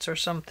tickets or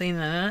something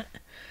in it.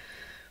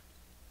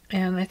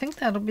 And I think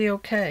that'll be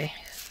okay.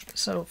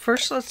 So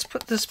first let's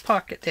put this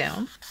pocket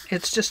down.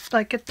 It's just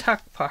like a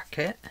tuck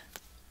pocket.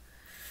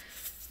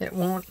 It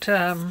won't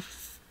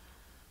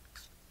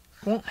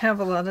have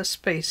a lot of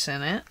space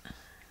in it.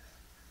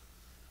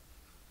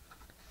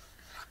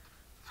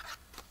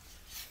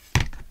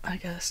 I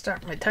gotta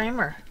start my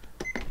timer.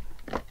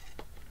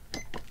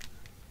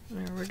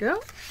 There we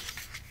go.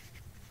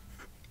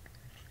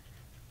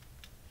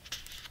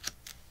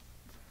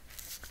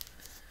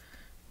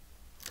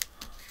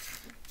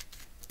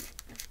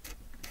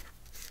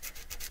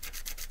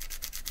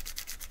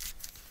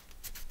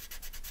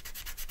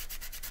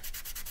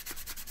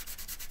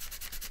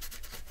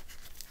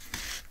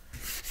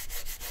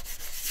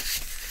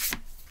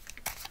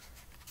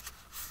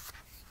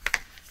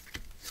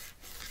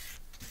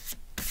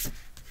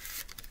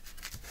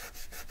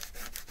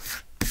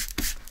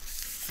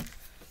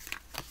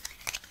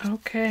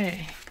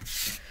 Okay,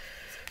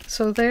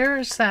 so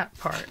there's that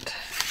part.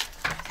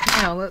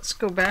 Now let's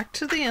go back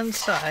to the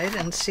inside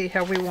and see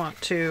how we want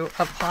to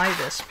apply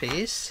this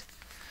piece.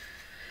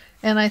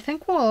 And I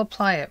think we'll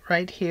apply it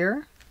right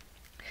here.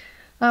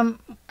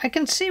 I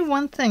can see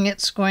one thing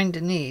it's going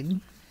to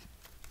need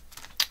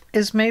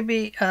is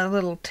maybe a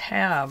little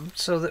tab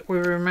so that we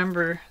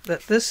remember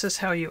that this is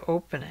how you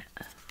open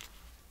it.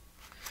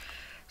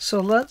 So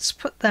let's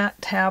put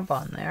that tab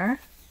on there.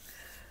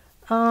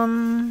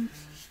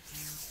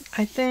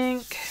 I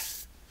think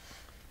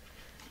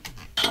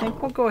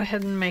we'll go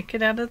ahead and make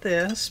it out of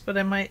this, but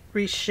I might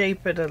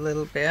reshape it a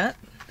little bit.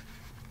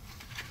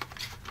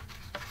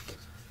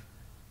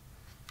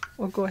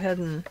 We'll go ahead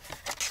and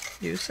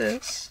use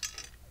this.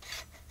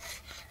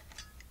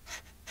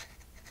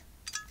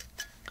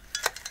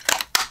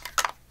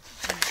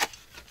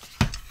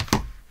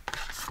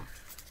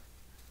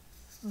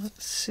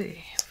 Let's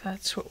see if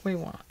that's what we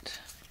want.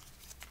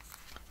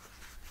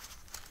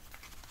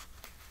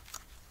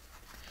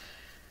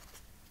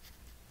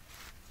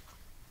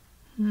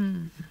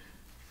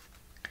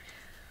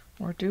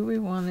 Or do we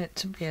want it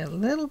to be a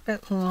little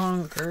bit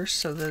longer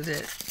so that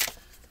it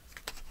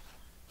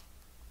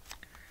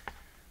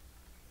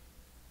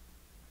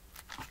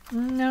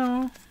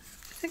No,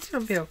 I think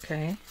it'll be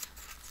okay.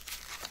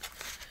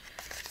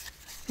 I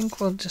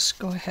think we'll just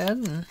go ahead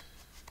and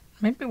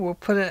maybe we'll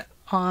put it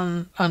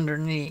on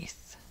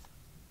underneath.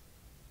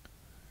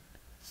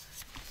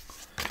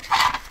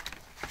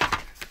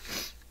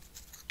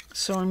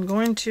 So I'm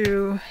going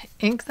to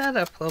ink that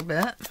up a little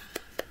bit.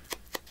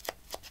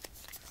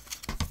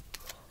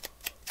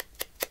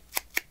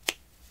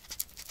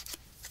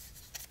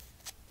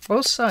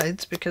 Both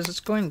sides because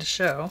it's going to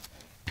show.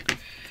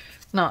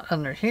 Not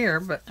under here,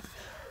 but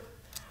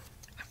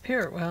up here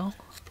it will.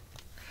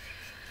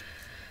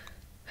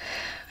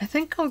 I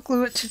think I'll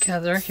glue it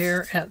together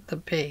here at the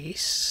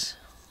base.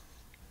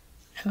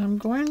 And I'm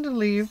going to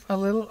leave a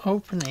little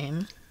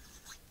opening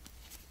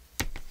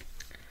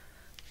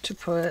to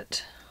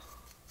put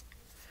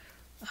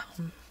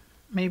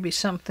maybe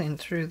something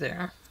through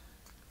there.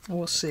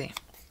 We'll see.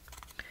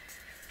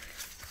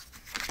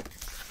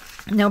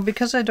 Now,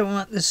 because I don't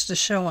want this to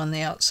show on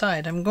the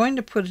outside, I'm going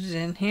to put it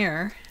in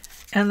here,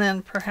 and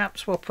then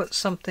perhaps we'll put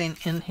something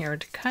in here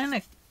to kind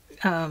of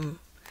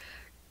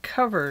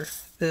cover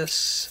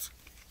this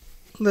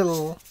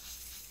little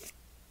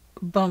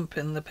bump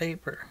in the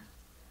paper.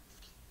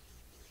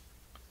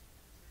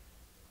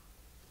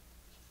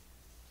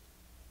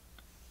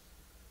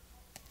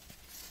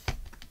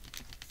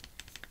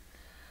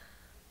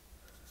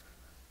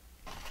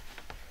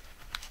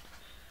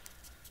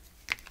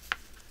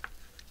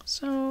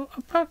 So,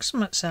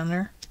 approximate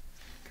center.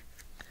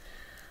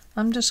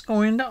 I'm just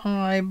going to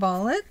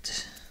eyeball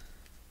it.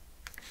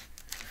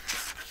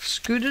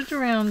 Scoot it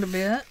around a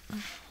bit.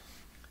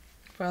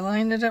 If I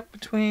line it up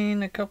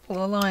between a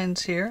couple of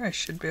lines here, I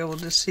should be able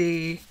to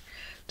see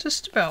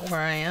just about where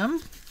I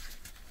am.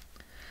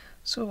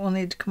 So it will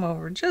need to come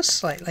over just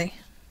slightly.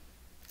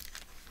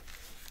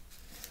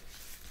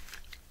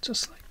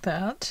 Just like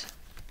that.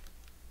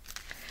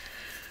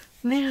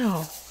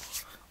 Now,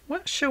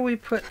 what shall we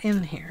put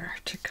in here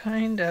to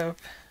kind of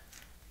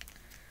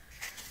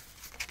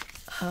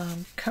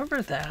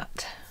cover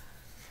that?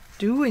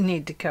 Do we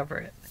need to cover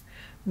it?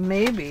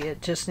 Maybe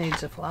it just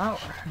needs a flower.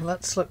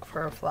 Let's look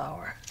for a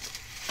flower.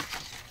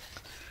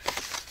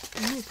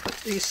 Let me put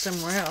these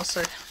somewhere else.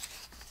 I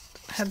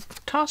had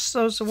tossed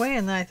those away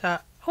and I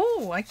thought,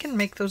 oh, I can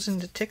make those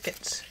into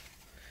tickets.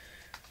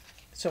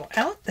 So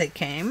out they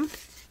came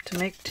to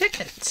make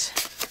tickets.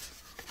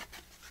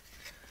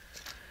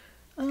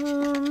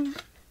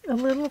 A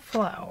little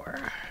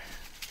flower.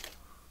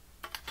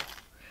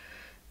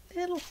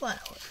 Little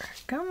flower.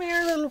 Come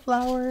here, little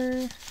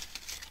flower.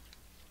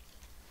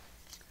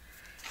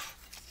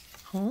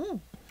 Oh,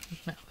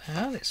 now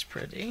that is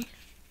pretty.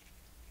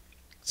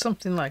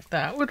 Something like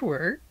that would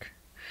work.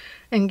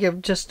 And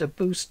give just a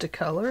boost of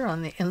color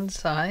on the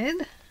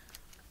inside.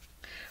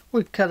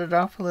 We've cut it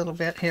off a little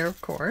bit here,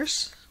 of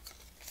course.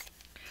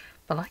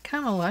 But I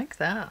kind of like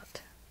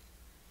that.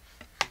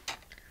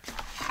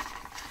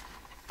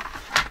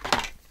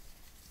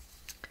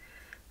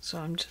 So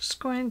I'm just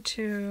going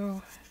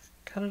to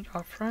cut it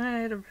off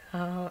right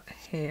about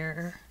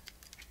here.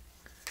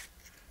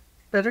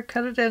 Better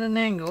cut it at an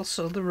angle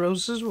so the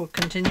roses will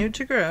continue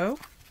to grow.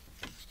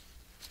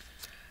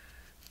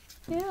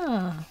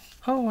 Yeah.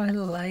 Oh, I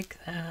like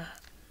that.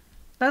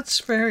 That's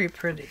very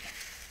pretty.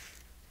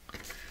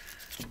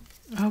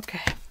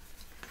 Okay.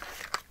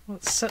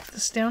 Let's set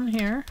this down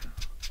here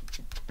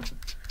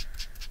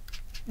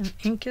and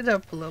ink it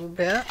up a little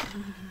bit.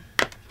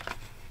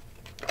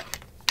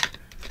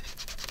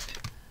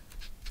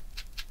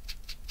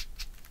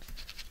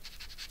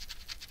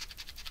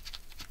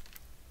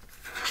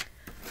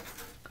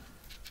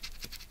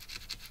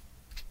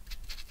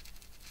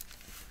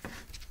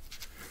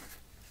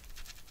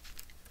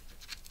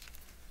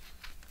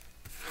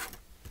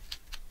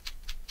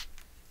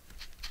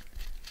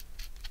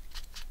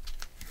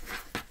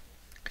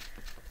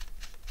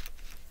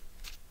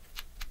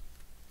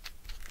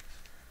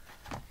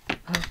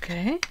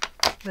 Okay,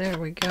 there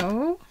we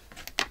go.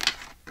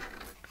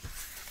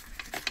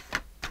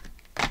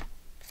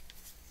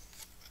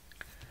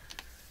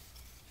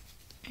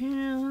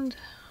 And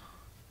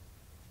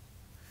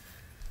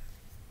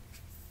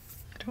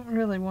I don't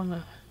really want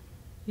to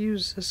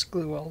use this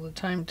glue all the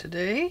time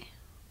today.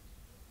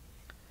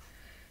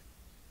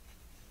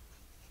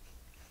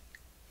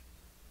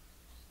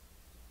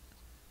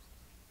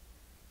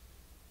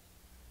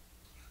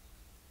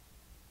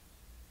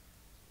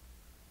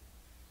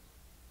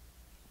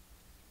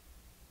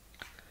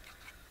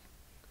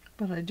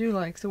 But I do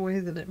like the way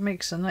that it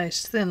makes a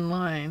nice thin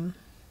line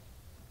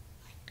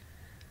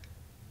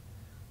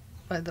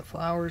by the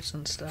flowers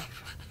and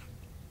stuff,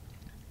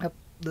 up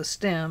the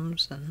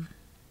stems, and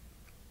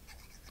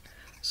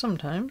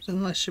sometimes,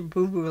 unless you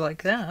boo-boo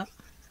like that.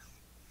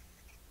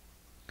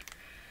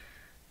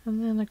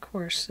 And then of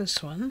course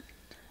this one,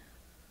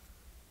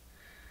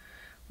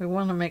 we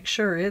want to make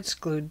sure it's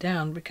glued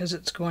down because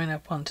it's going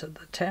up onto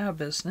the tab,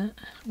 isn't it?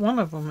 One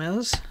of them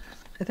is.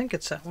 I think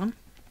it's that one.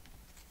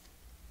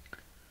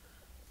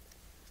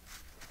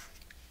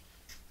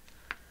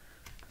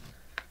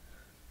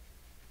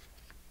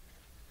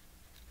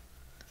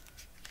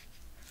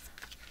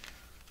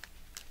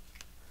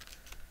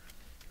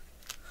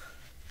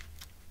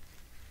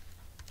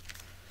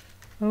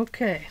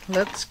 Okay,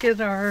 let's get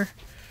our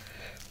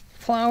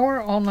flower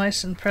all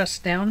nice and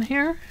pressed down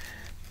here,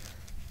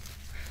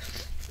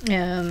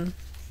 and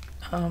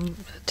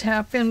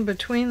tap in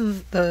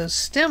between the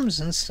stems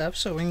and stuff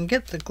so we can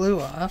get the glue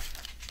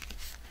off.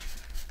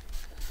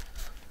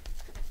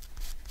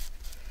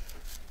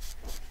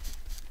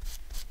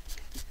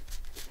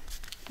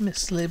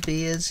 Miss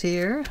Libby is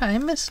here. Hi,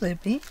 Miss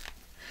Libby.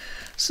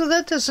 So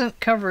that doesn't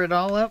cover it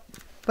all up,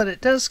 but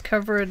it does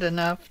cover it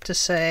enough to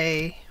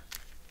say,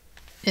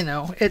 you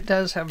know, it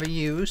does have a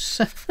use.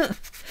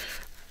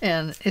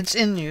 And it's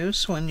in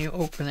use when you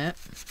open it.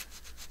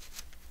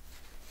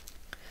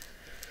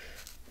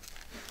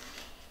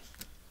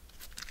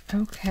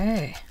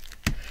 Okay.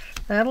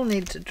 That'll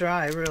need to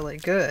dry really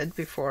good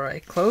before I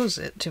close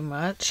it too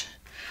much.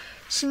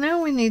 So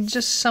now we need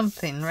just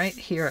something right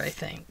here, I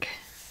think.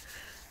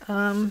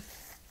 I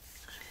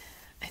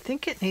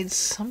think it needs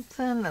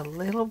something a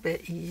little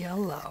bit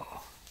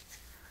yellow.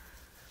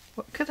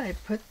 What could I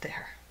put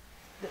there?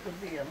 that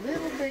would be a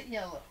little bit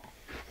yellow.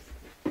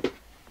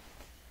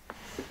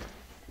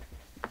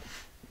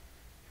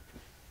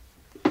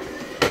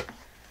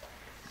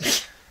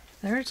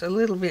 There's a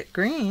little bit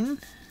green.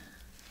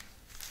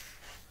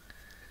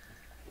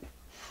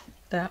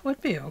 That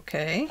would be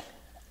okay.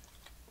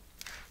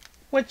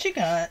 What you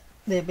got,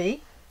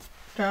 Libby?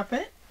 Drop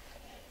it.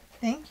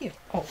 Thank you.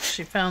 Oh,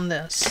 she found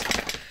this.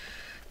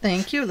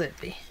 Thank you,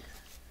 Libby.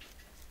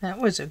 That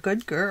was a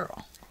good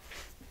girl.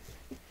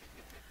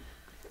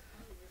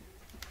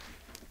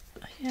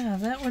 Yeah,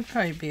 that would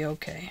probably be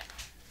okay.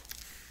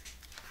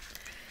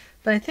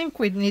 But I think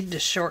we'd need to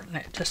shorten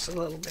it just a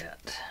little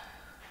bit.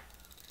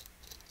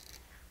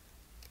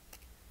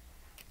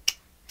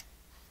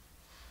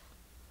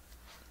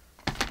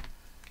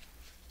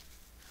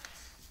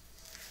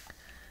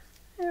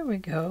 There we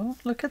go.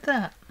 Look at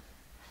that.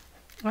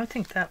 I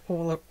think that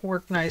will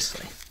work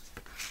nicely.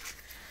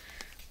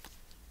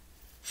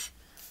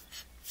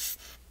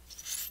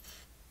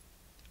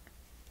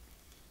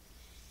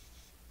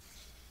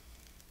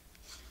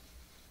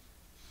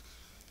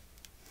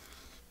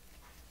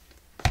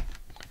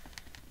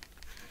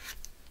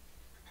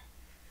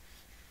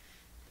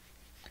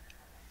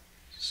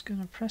 Just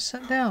going to press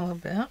it down a little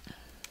bit.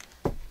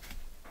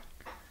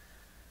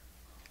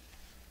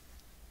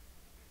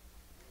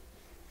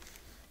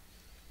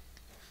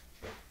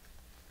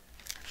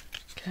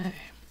 Okay.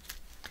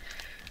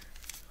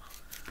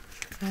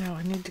 Now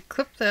I need to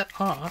clip that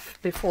off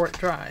before it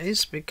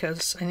dries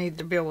because I need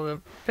to be able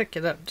to pick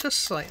it up just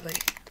slightly.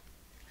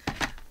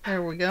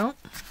 There we go.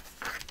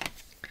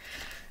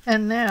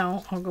 And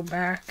now I'll go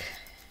back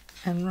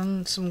and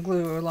run some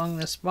glue along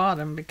this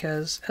bottom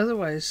because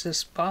otherwise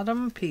this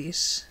bottom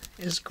piece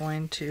is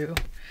going to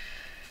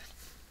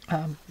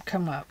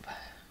come up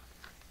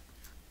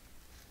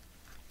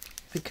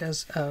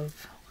because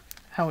of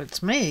how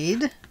it's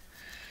made.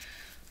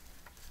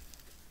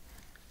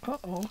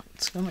 Uh-oh,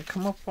 it's going to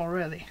come up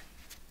already.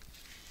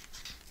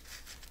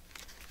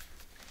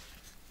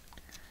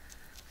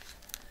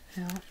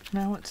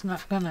 Now it's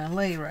not going to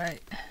lay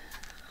right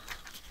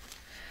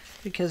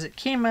because it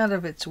came out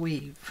of its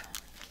weave.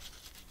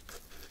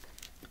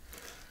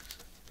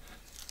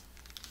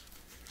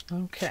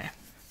 Okay.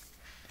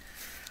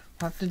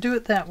 I'll have to do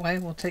it that way.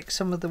 We'll take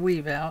some of the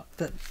weave out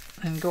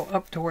and go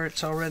up to where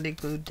it's already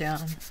glued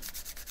down.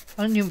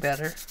 I knew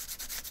better.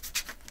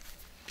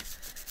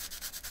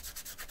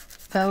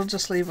 That'll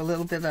just leave a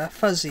little bit of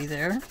fuzzy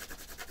there.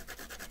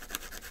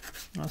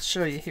 I'll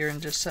show you here in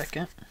just a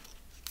second.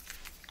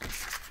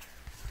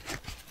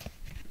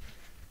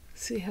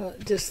 See how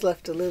it just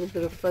left a little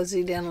bit of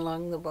fuzzy down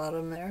along the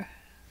bottom there?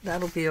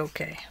 That'll be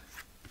okay.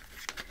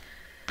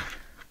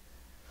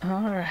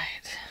 All right.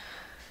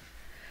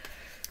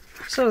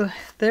 So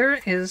there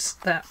is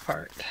that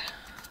part.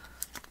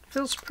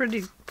 Feels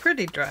pretty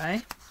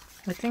dry.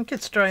 I think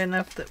it's dry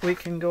enough that we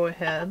can go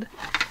ahead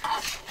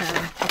and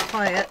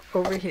apply it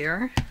over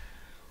here.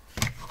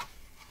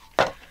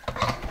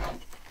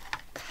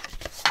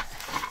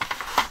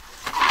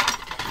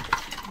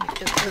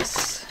 Get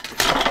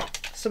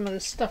some of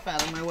this stuff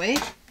out of my way.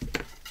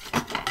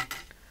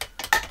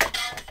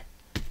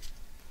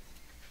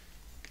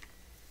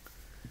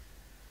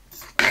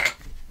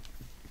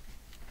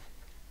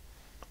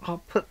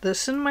 I'll put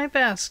this in my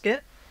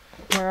basket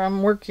where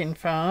I'm working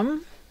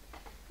from,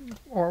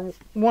 or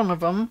one of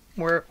them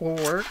where it will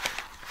work.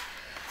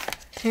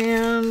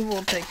 And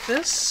we'll take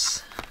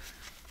this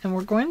and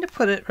we're going to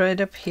put it right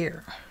up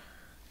here.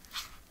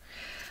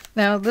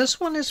 Now this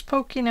one is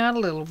poking out a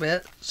little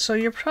bit, so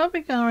you're probably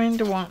going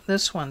to want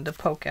this one to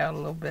poke out a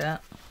little bit,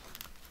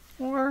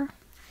 or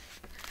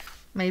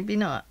maybe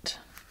not.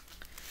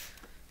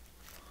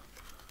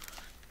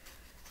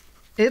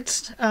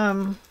 It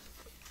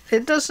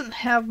doesn't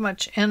have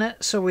much in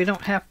it, so we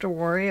don't have to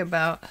worry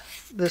about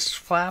this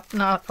flap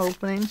not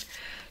opening.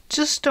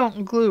 Just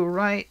don't glue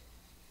right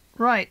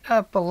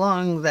up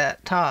along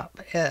that top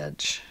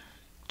edge.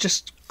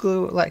 Just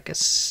glue it like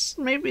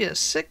maybe a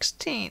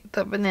 1/16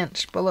 of an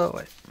inch below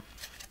it.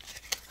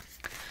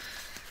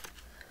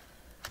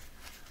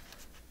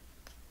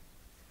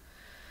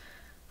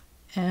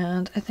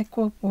 And I think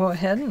we'll go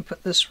ahead and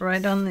put this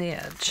right on the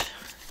edge.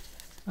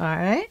 All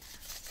right.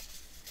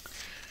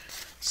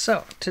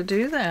 So to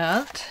do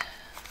that,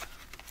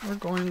 we're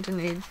going to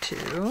need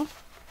to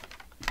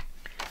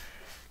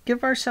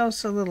give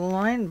ourselves a little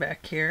line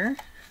back here.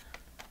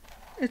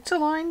 It's a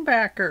line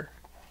backer.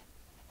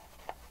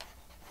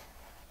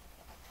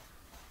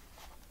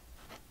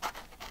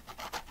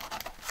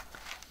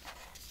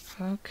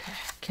 Okay,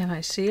 can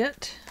I see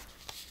it?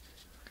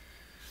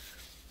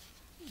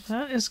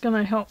 That is going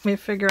to help me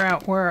figure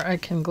out where I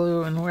can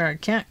glue and where I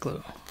can't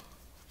glue.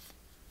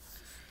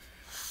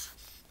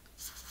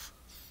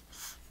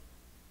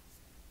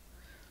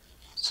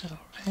 So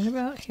right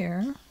about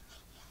here.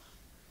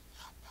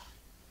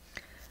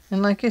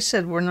 And like I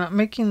said, we're not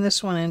making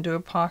this one into a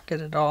pocket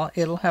at all.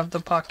 It'll have the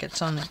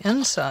pockets on the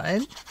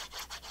inside.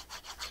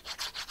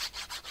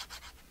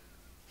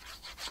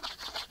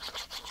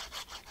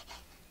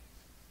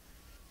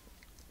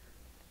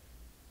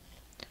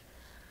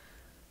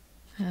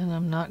 And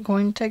I'm not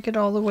going to take it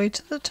all the way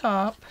to the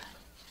top.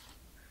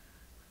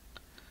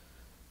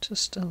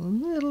 Just a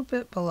little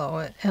bit below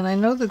it. And I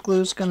know the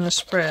glue's going to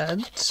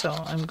spread, so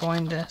I'm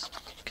going to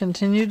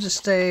continue to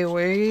stay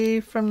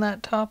away from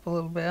that top a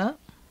little bit.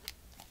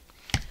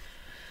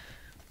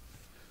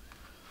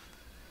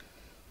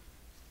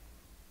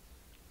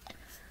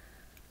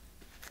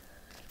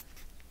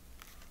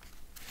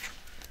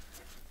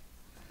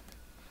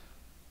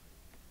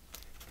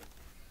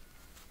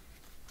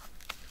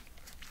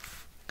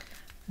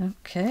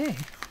 Okay,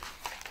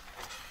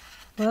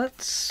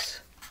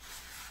 let's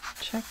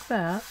check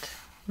that.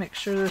 Make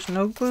sure there's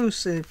no glue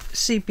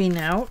seeping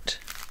out.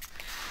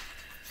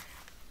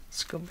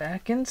 Let's go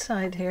back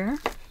inside here.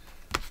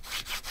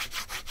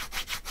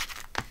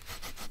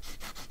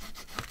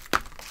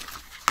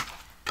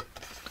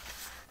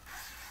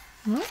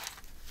 Well,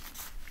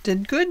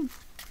 did good.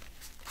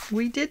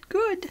 We did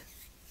good.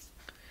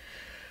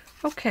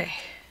 Okay,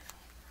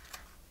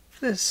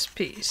 this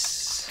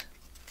piece.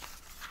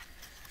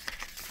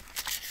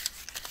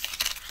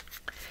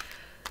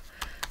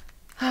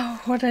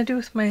 Oh, what'd I do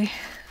with my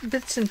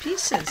bits and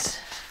pieces?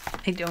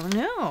 I don't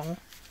know.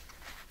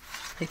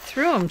 I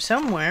threw them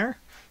somewhere.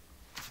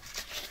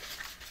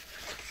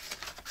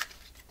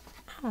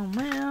 Oh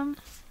man.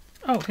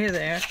 Oh, here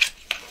they are.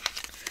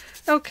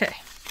 Okay.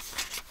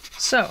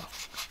 So,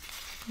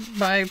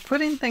 by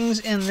putting things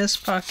in this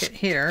pocket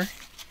here,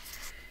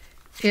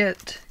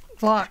 it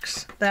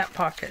locks that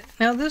pocket.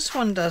 Now this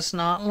one does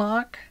not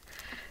lock.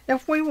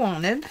 If we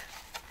wanted,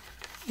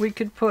 we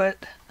could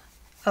put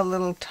a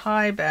little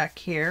tie back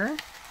here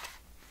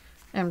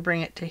and bring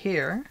it to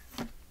here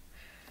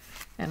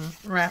and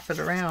wrap it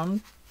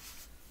around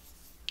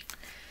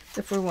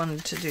if we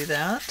wanted to do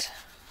that.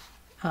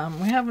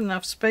 We have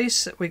enough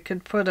space that we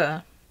could put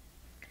a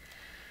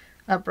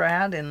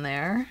brad in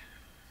there,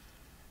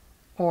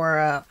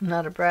 or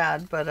not a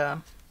brad, but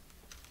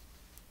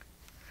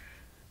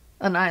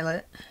an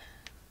eyelet,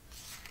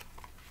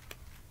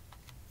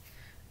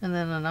 and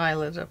then an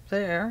eyelet up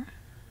there.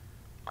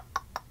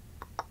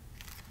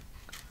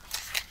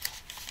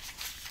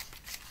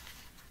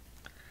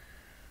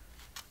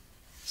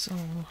 So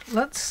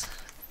let's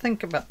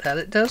think about that.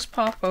 It does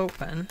pop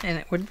open, and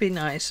it would be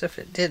nice if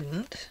it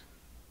didn't.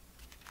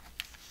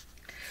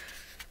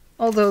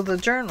 Although the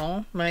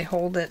journal may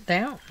hold it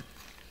down.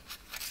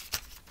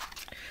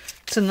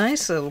 It's a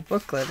nice little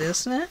booklet,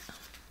 isn't it?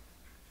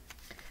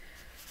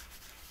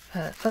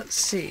 Let's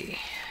see.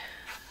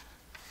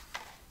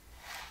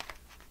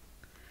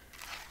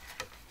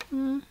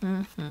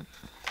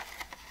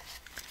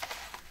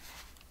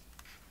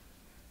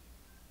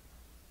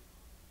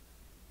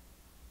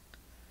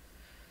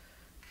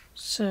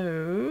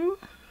 So,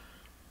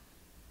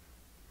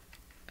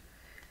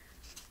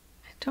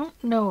 I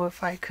don't know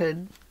if I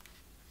could.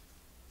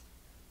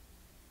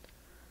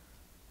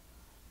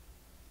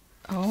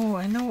 Oh,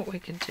 I know what we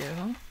could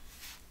do.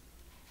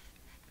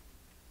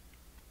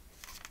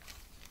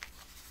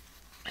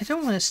 I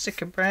don't want to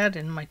stick a brad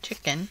in my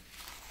chicken.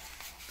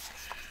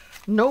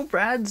 No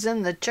brads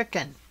in the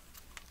chicken,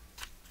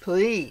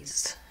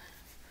 please.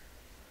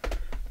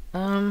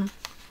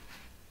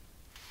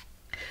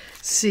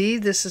 See,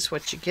 this is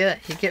what you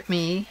get. You get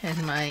me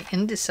and my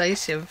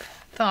indecisive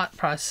thought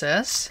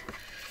process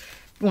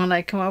when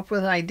I come up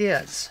with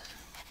ideas.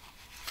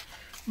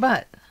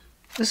 But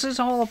this is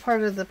all a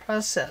part of the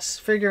process,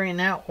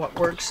 figuring out what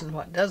works and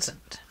what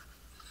doesn't.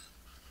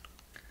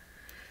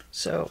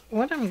 So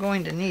what I'm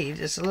going to need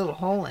is a little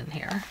hole in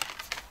here.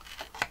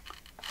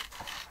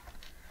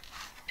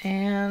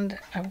 And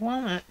I'm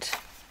going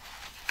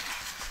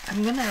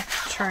to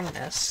have to turn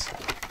this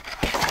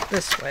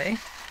way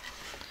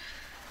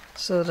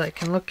so that I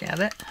can look at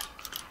it.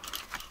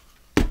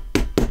 There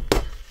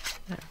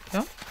we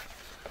go.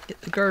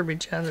 Get the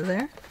garbage out of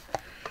there.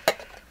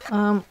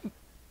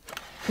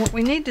 What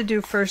we need to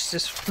do first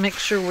is make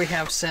sure we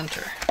have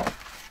center.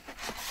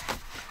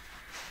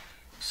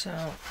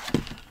 So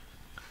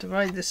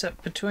divide this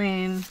up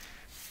between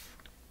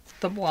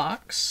the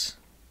blocks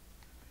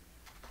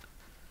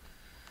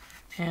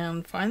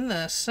and find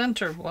the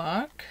center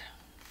block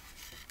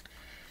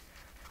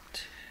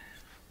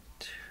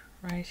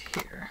right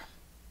here.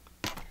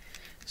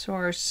 So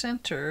our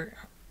center,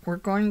 we're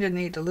going to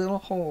need a little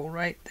hole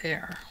right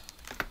there.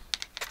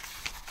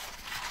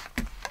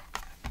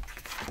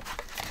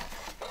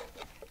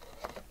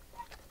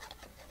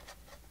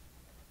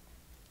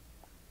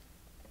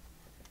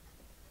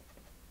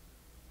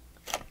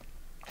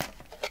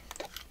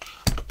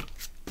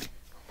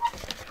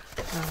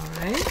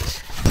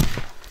 Alright.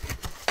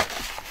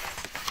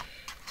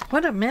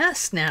 What a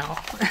mess now.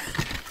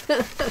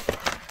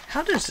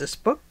 How does this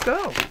book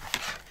go?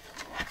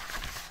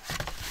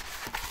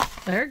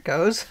 There it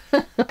goes.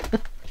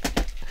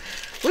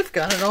 We've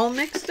got it all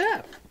mixed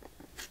up.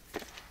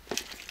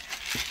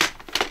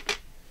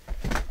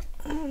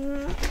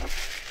 Looking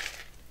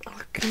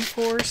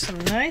for some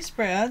nice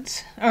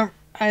brads, or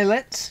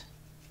eyelets.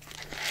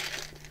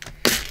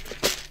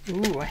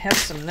 Ooh, I have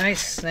some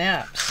nice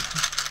snaps.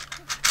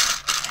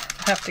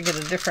 I have to get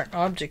a different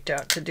object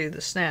out to do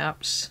the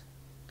snaps.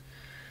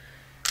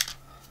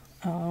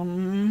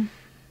 No,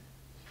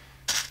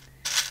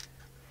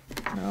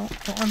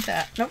 don't want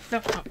that. Nope,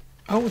 nope, nope.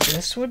 Oh,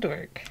 this would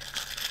work.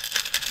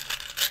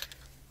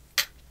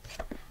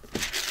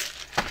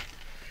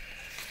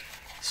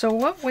 So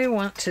what we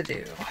want to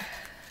do,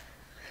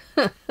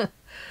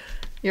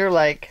 you're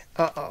like,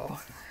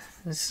 uh-oh,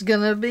 this is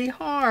gonna be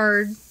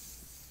hard.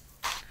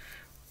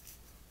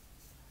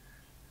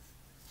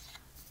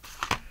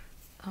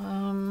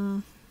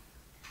 I'm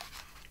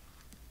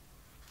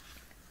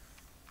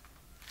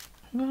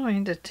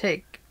going to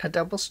take a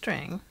double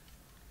string.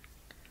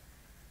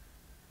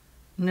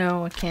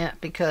 No, I can't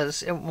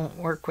because it won't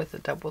work with a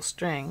double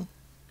string.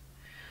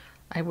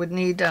 I would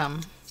need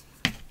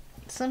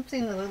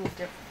something a little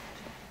different.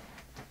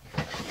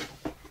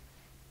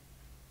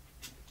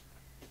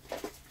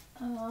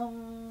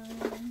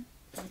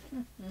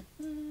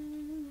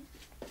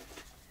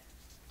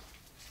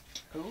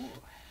 Ooh.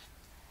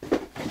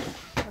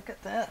 Look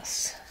at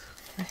this.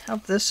 I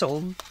have this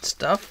old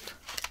stuff.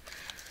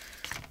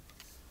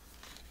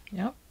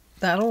 Yep,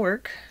 that'll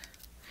work.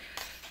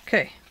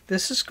 Okay,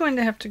 this is going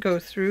to have to go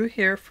through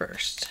here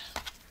first.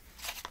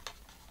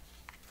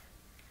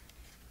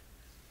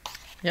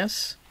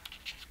 Yes?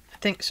 I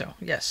think so,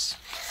 yes.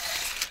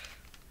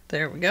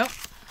 There we go.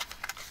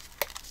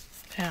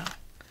 Now,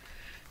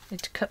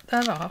 need to cut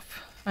that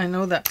off. I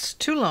know that's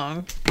too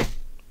long,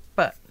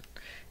 but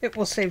it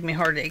will save me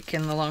heartache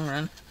in the long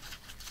run.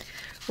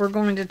 We're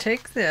going to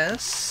take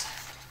this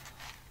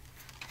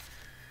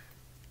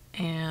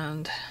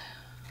and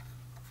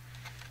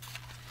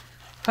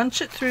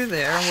punch it through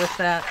there with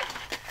that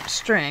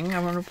string.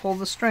 I'm going to pull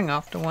the string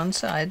off to one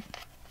side.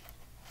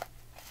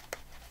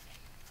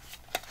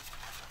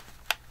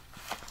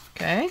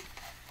 Okay.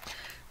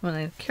 I'm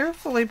going to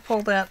carefully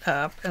pull that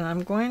up, and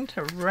I'm going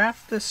to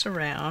wrap this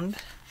around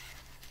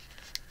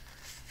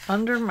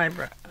under my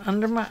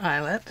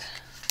eyelet,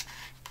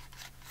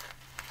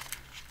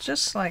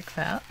 just like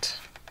that.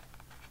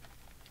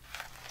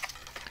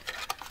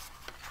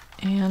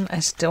 And I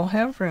still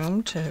have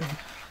room to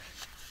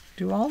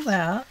do all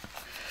that.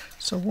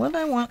 So what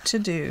I want to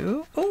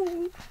do,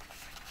 I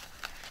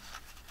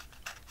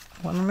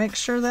want to make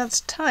sure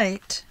that's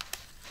tight.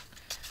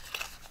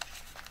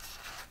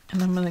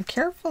 And I'm going to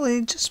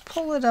carefully just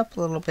pull it up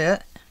a little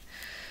bit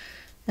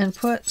and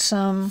put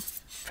some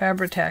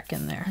Fabri-Tac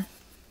in there.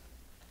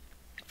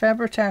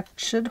 Fabri-Tac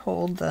should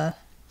hold the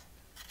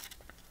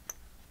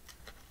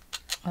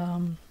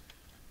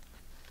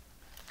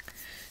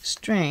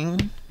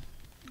string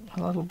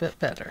a little bit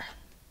better.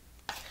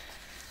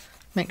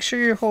 Make sure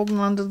you're holding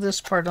onto this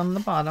part on the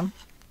bottom.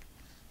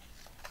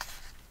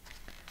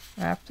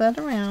 Wrap that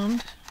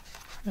around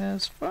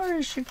as far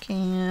as you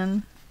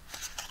can.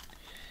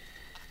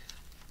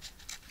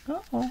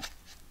 Uh-oh.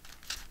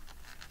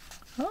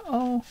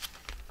 Uh-oh.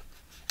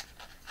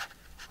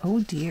 Oh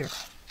dear.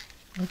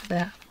 Look at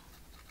that.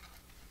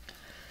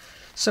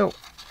 So,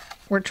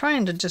 we're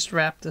trying to just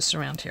wrap this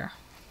around here.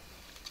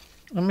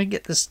 Let me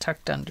get this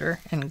tucked under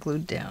and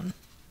glued down.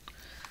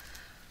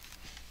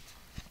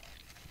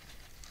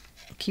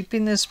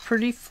 Keeping this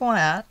pretty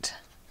flat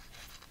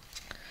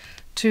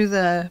to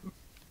the,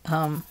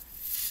 and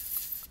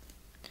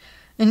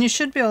you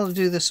should be able to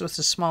do this with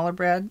a smaller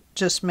brad,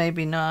 just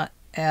maybe not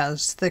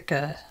as thick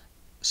a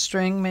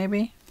string,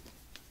 maybe.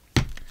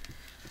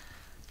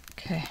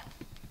 Okay.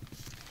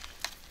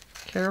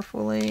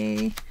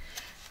 Carefully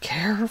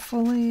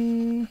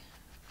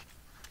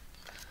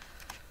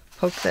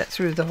poke that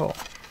through the hole.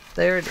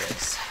 There it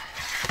is.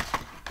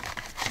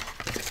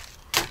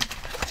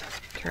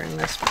 Turn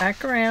this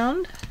back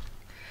around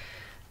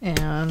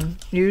and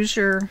use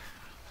your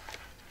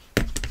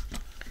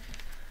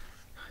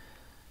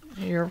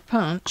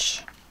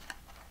punch.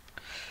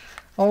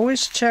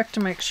 Always check to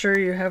make sure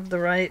you have the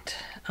right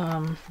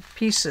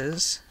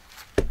pieces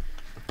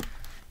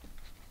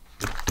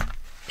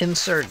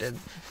inserted.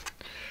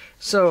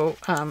 So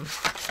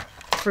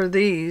for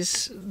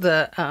these,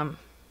 the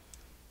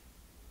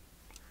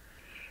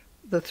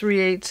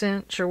 3/8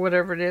 inch or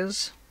whatever it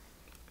is,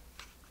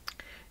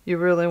 you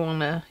really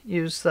want to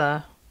use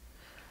the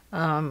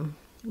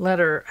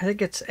letter, I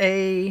think it's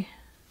A1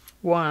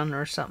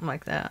 or something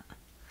like that.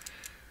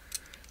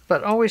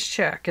 But always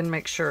check and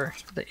make sure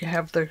that you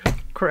have the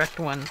correct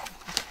one,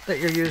 that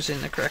you're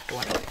using the correct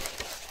one.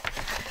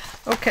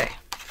 Okay,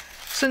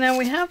 so now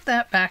we have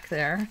that back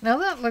there. Now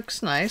that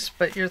looks nice,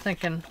 but you're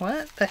thinking,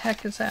 what the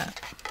heck is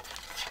that?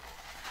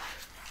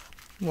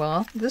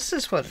 Well, this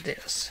is what it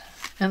is.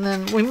 And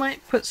then we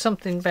might put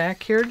something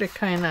back here to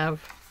kind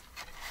of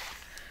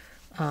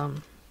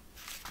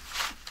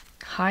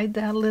hide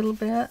that a little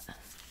bit.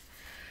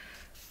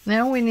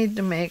 Now we need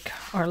to make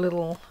our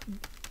little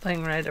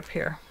thing right up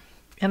here.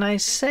 And I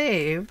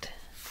saved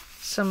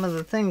some of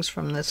the things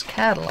from this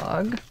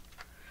catalog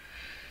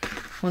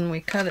when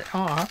we cut it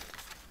off.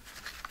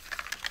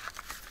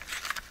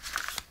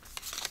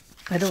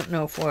 I don't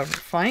know if we'll ever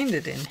find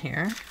it in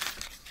here,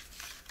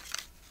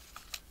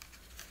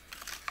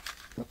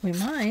 but we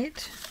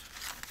might.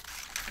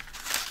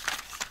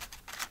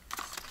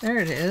 There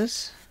it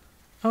is.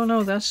 Oh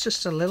no, that's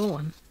just a little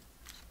one.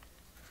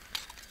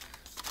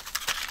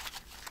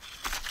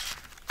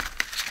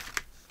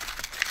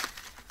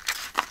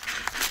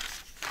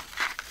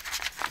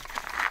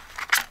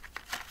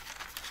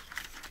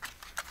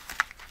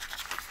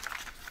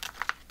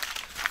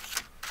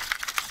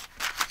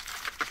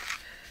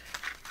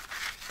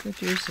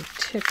 Could use a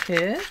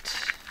ticket.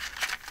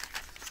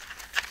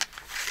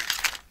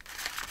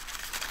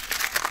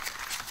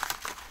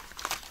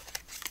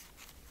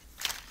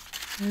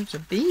 There's a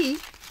bee.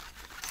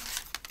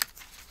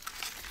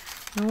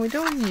 No, we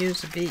don't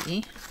use a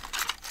bee.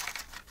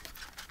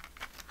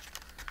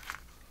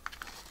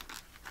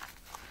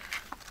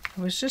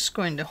 I was just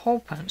going to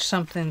hole punch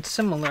something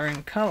similar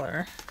in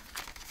color.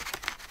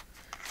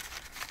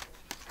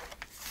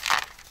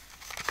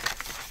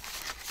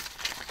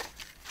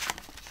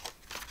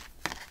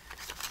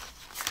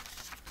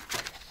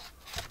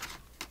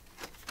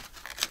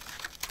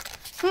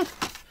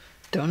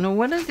 Don't know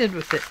what I did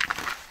with it.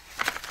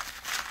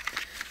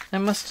 I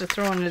must have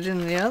thrown it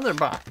in the other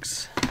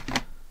box.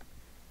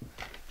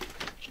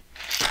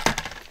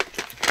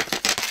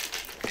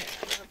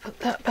 Put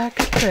that back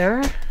up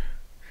there.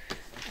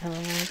 And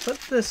I'm going to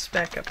put this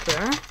back up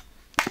there.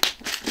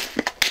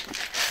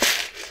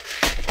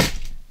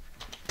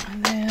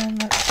 And then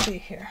let's see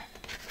here.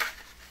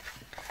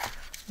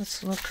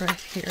 Let's look right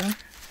here.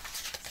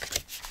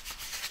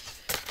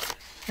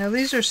 Now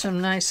these are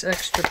some nice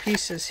extra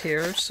pieces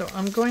here, so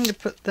I'm going to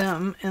put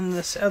them in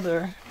this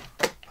other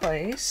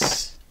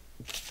place.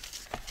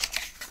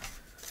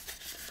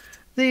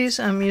 These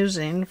I'm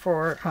using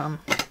for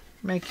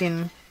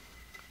making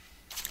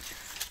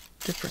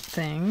different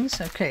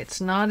things. Okay, it's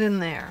not in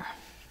there.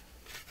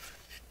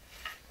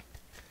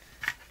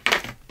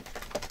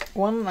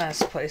 One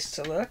last place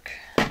to look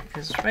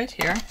is right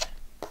here.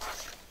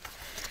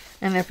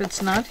 And if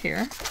it's not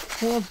here,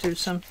 we'll do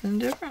something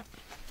different.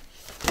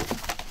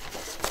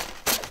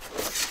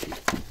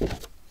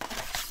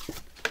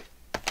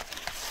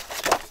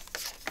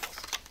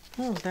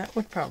 Oh, that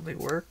would probably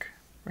work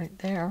right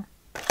there.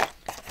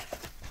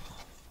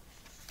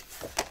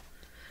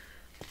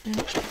 I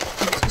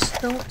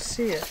just don't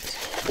see it.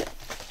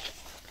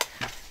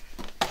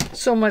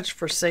 So much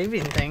for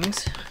saving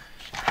things.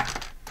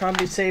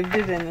 Probably saved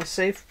it in a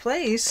safe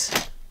place,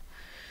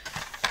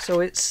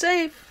 so it's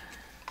safe.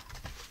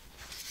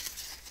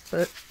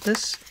 But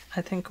this,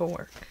 I think, will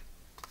work.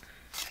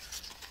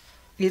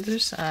 Either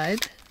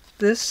side.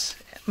 This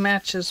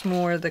matches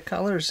more of the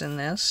colors in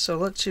this, so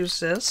let's use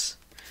this.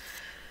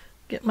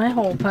 Get my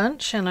hole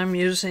punch, and I'm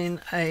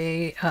using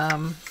a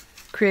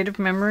Creative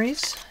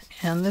Memories,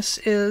 and this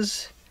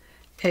is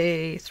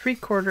a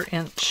 3/4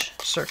 inch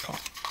circle.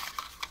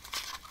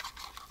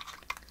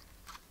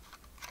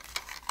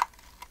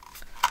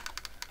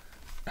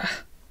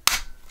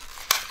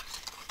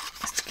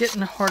 It's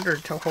getting harder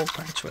to hole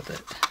punch with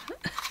it.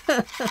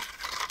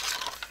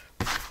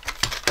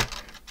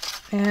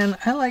 And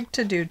I like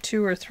to do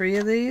 2 or 3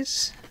 of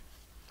these.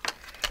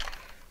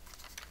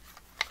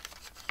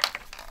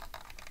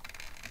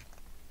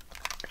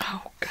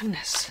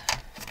 Goodness.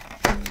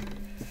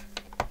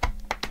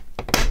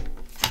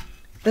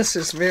 This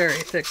is very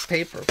thick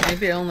paper.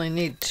 Maybe I only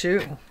need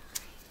 2.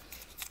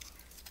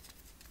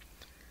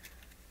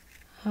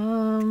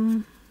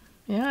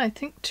 Yeah, I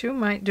think 2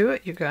 might do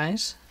it, you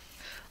guys.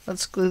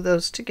 Let's glue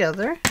those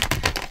together.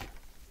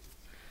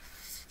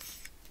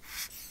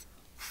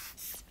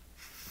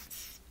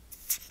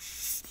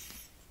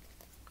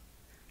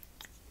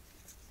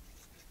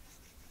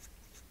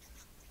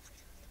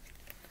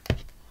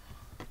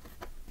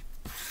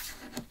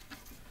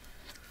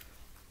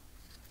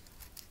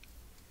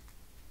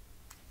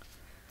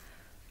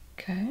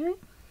 Okay.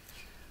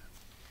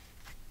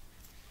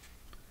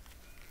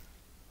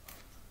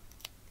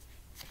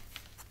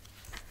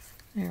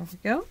 There we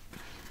go.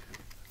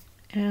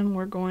 And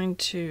we're going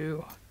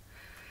to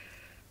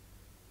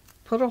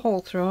put a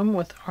hole through them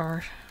with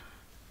our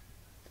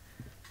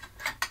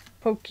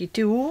pokey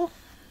tool.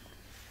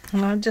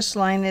 And I'll just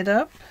line it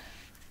up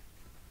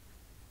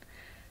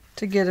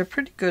to get a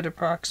pretty good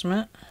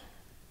approximate.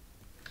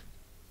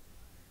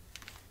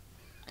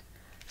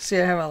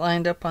 See, I have it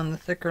lined up on the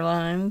thicker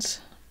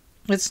lines.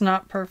 It's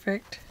not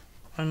perfect.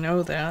 I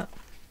know that.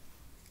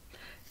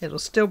 It'll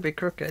still be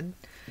crooked,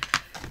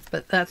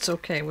 but that's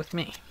okay with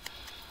me.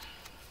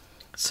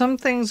 Some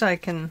things I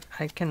can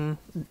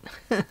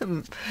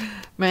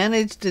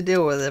manage to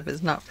deal with if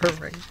it's not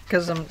perfect,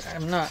 because I'm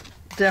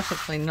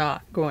definitely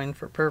not going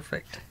for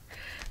perfect.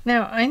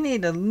 Now I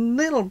need a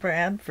little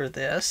brad for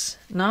this,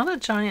 not a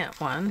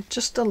giant one,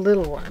 just a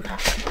little one.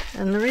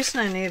 And the reason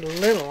I need a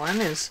little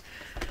one is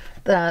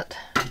that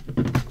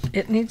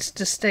it needs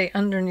to stay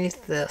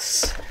underneath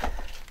this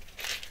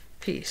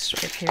piece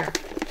right here.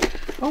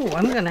 Oh,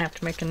 I'm going to have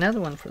to make another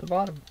one for the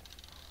bottom.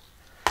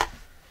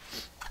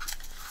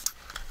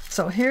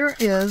 So here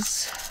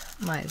is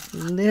my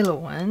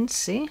little one.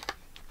 See?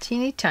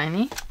 Teeny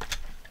tiny.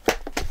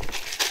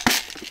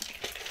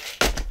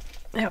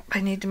 Yep,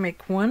 I need to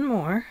make one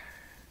more.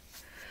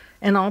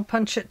 And I'll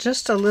punch it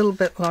just a little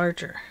bit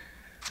larger.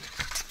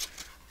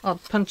 I'll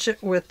punch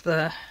it with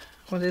the,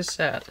 what is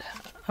that?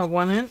 A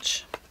 1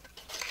 inch.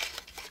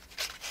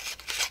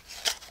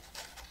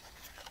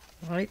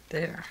 Right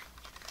there.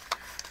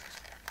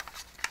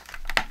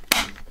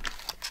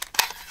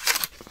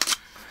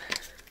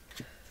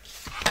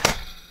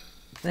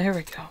 There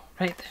we go,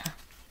 right there.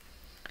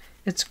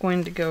 It's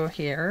going to go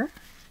here,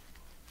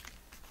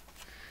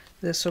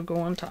 This will go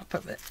on top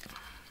of it.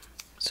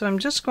 So I'm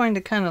just going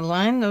to kind of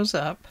line those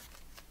up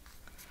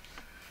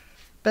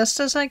best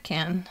as I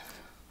can.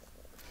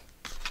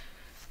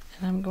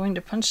 And I'm going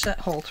to punch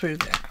that hole through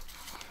there.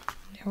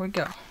 There we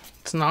go.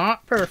 It's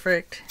not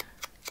perfect.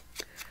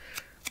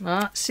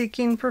 Not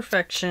seeking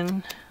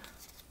perfection.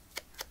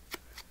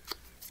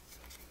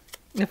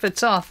 If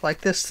it's off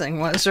like this thing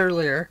was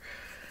earlier,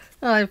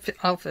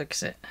 I'll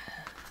fix it.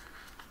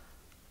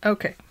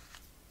 Okay.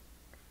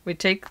 We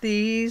take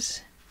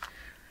these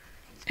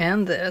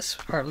and this,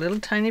 our little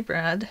tiny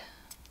brad.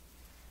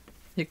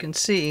 You can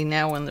see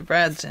now when the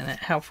brad's in it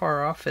how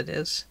far off it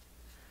is.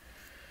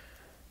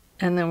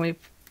 And then we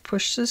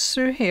push this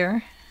through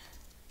here.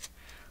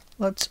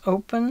 Let's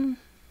open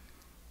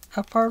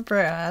up our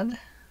brad.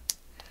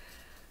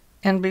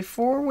 And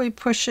before we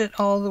push it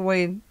all the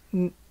way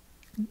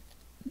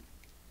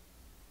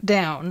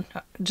down,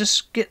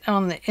 just get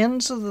on the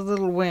ends of the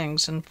little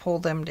wings and pull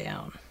them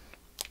down.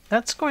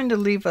 That's going to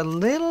leave a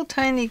little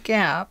tiny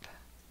gap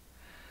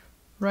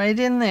right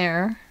in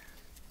there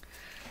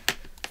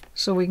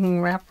so we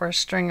can wrap our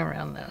string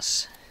around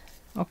this.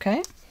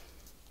 Okay?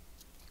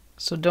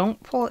 So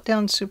don't pull it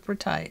down super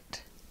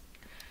tight.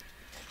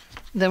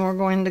 Then we're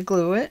going to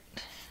glue it.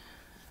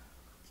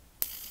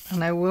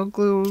 And I will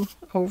glue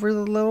over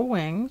the little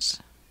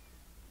wings.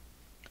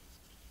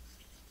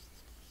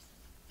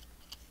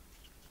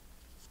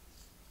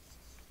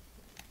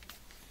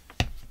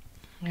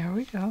 There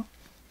we go.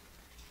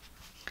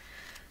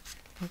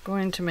 We're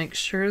going to make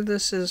sure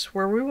this is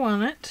where we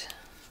want it.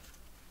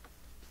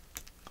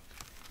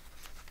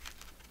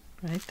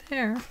 Right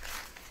there.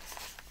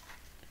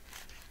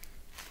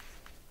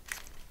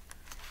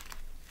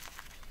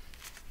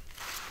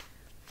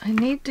 I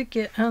need to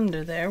get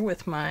under there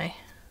with my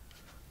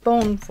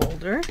bone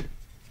folder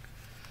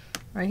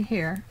right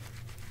here.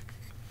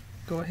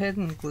 Go ahead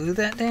and glue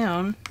that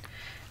down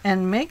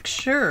and make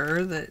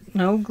sure that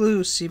no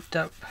glue seeped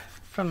up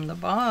from the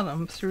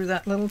bottom through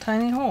that little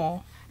tiny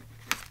hole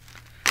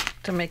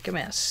to make a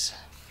mess.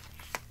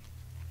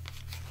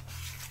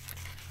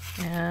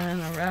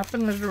 And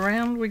wrapping it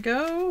around we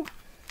go.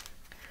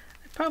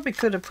 I probably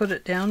could have put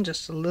it down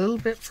just a little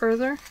bit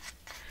further.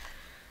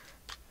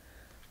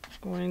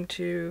 Going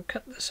to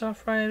cut this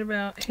off right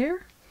about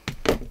here.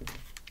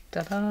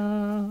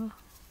 Ta-da!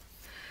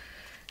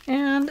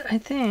 And I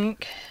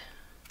think,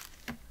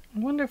 I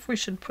wonder if we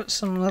should put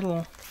some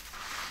little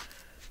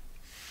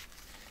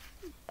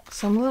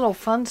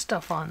fun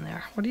stuff on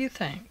there. What do you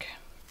think?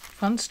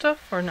 Fun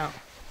stuff or no?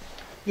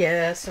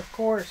 Yes, of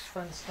course,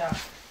 fun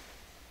stuff.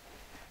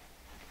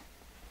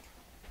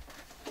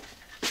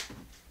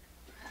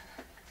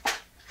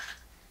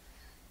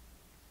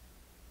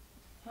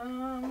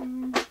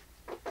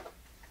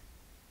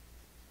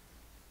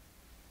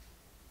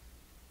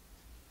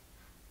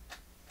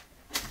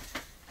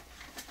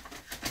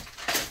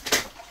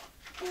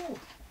 Oh,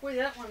 boy,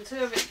 that one's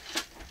heavy.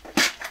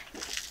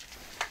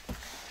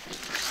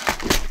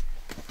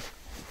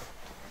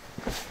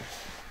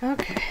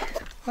 Okay,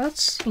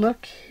 let's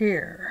look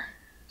here.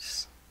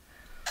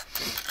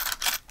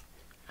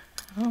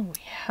 Oh, we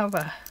have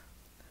a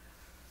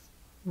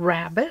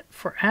rabbit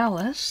for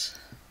Alice.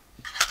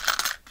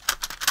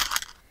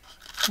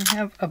 We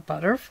have a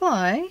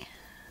butterfly.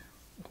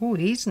 Oh,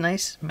 he's a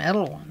nice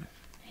metal one.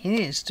 He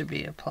needs to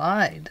be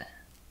applied.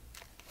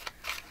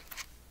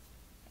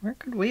 Where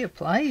could we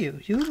apply you?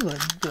 You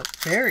look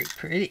very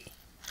pretty.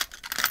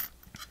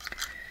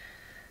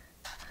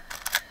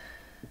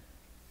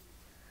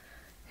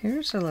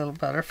 Here's a little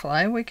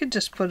butterfly. We could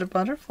just put a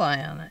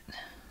butterfly on it.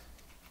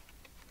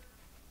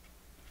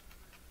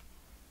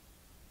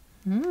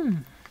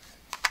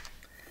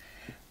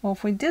 Well,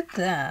 if we did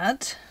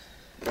that,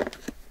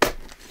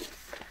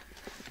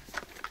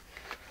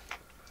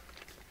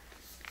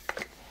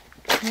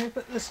 let me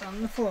put this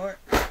on the floor.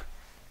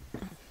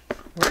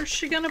 Where's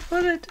she gonna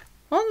put it?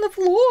 On the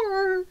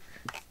floor.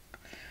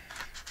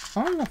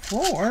 On the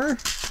floor.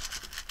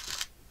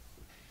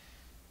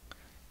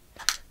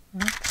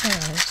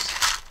 Okay.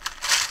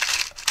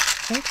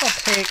 I think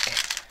I'll take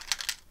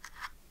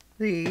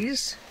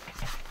these.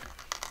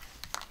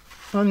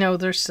 Oh no,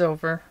 they're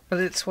silver, but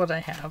it's what I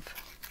have.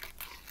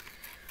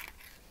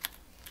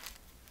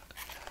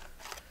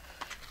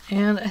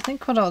 And I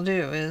think what I'll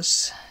do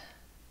is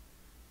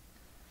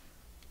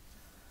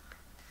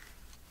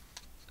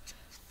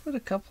put a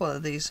couple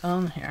of these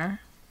on here.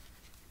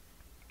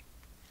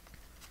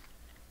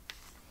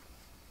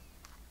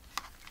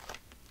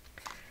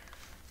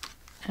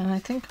 And I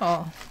think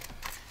I'll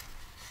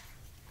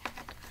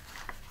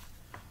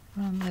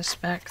run this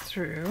back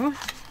through.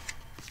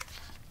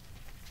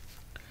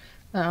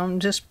 I'm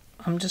just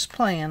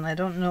playing. I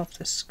don't know if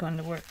this is going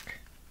to work.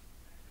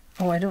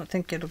 Oh, I don't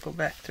think it'll go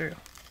back through.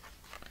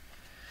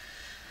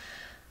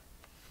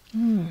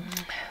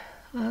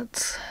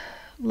 Let's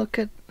look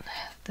at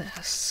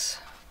this.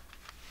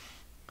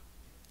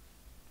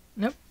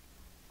 Nope,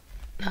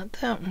 not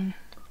that one.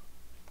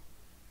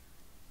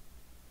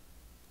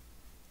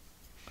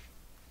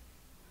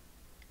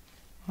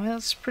 Well,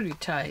 that's pretty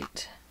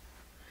tight.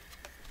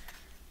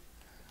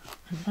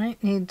 I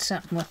might need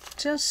something with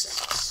just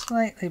a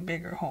slightly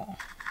bigger hole.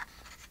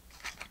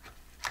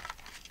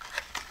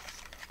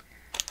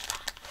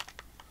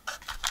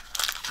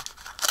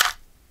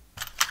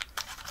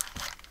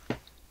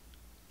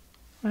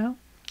 Well,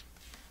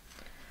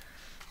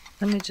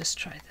 let me just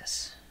try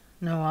this.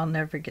 No, I'll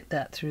never get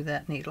that through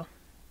that needle.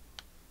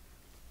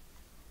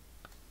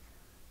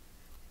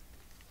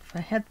 If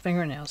I had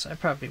fingernails, I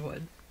probably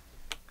would.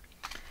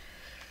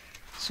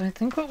 So I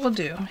think what we'll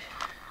do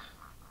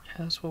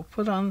is we'll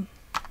put on,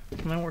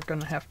 and then we're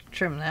going to have to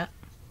trim that.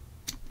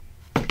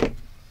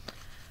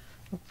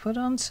 We'll put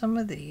on some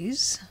of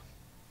these.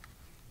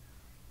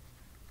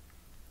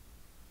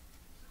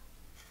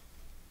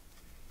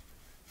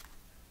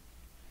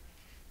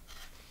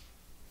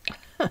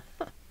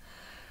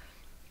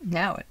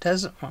 Now it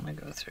doesn't want to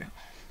go through.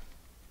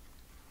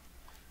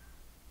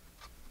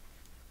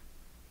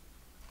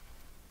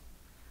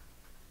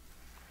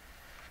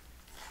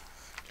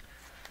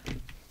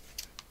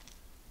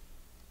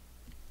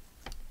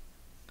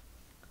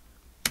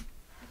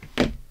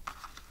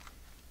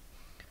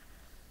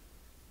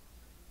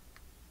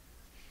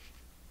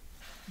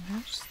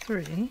 There's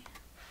 3.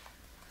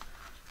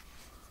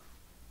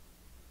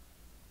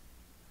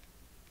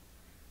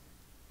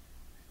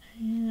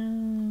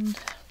 And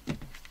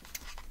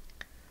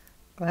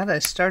glad I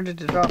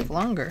started it off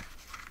longer.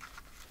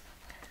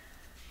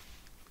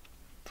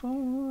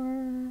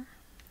 4.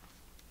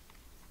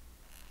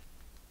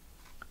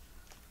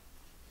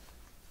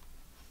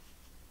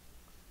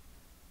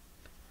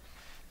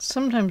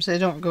 Sometimes they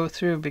don't go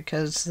through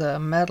because the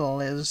metal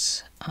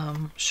is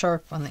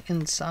sharp on the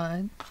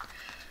inside.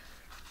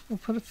 We'll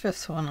put a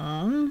 5th one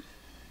on.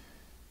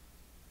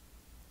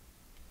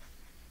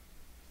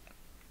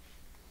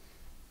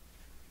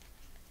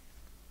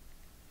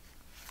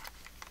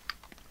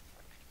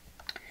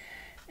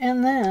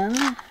 And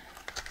then,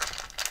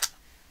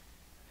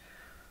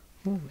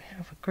 ooh, we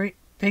have a great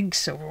big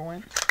silver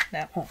one.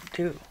 That won't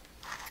do.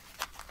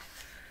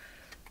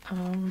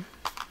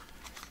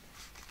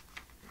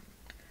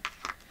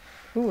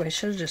 Ooh, I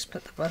should have just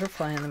put the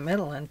butterfly in the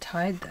middle and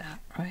tied that,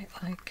 right,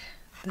 like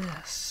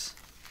this.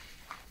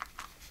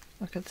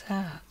 Look at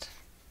that.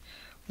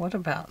 What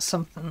about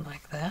something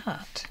like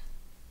that?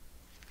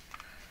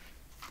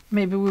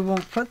 Maybe we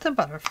won't put the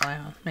butterfly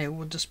on. Maybe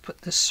we'll just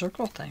put this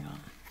circle thing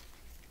on.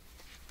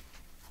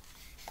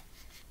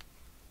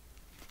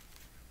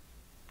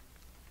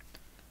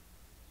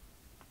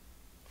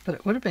 But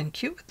it would have been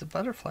cute with the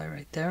butterfly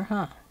right there,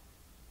 huh?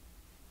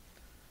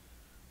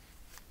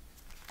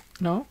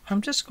 No,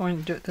 I'm just going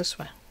to do it this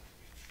way.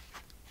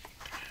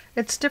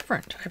 It's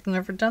different. I've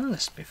never done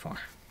this before.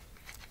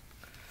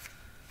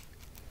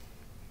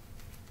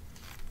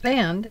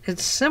 And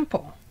it's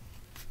simple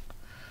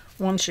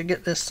once you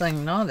get this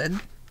thing knotted.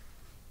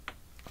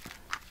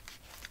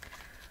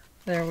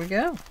 There we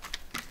go.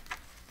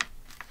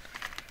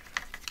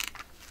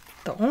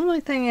 The only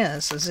thing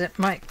is it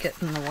might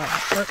get in the way.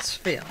 Let's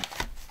feel.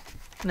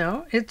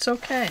 No, it's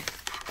okay.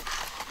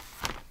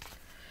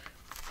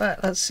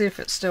 But let's see if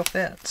it still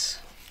fits.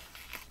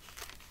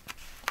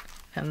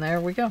 And there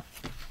we go.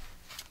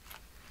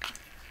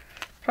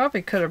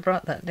 Probably could have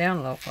brought that down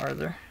a little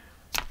farther.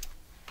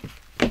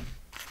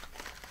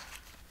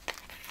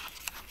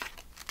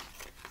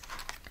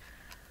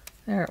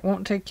 There, it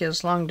won't take you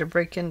as long to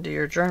break into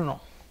your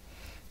journal.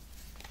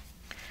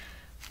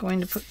 Going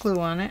to put glue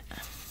on it.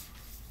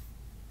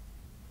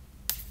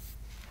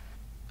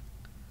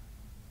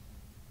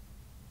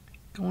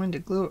 Going to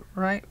glue it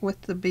right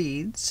with the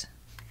beads.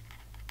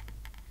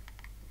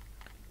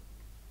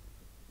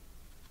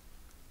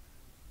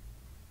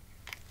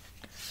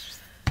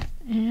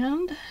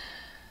 And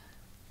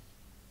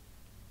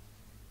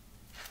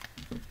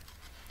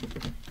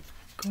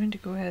going to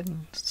go ahead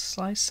and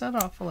slice that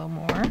off a little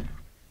more.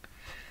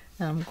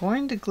 And I'm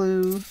going to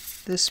glue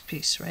this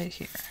piece right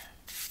here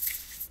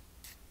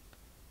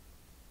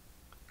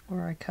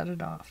where I cut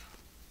it off.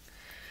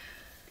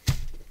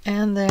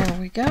 And there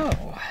we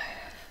go.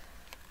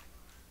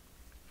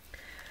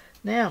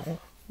 Now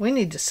we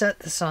need to set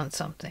this on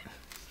something.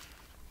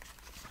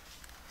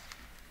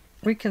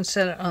 We can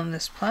set it on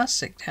this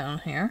plastic down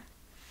here,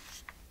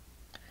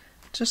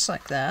 just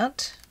like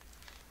that.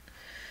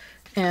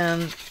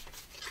 And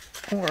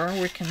or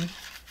we can,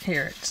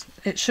 here,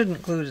 it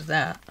shouldn't glue to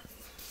that.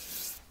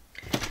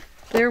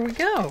 There we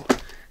go.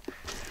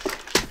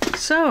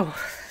 So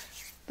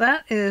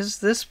that is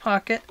this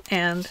pocket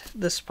and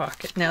this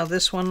pocket. Now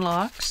this one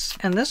locks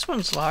and this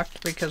one's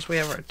locked because we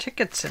have our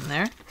tickets in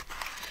there.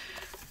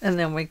 And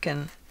then we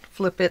can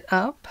flip it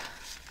up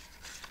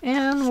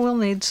and we'll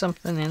need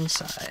something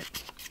inside.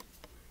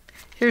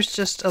 Here's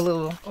just a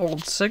little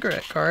old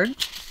cigarette card.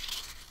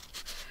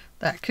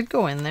 That could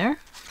go in there.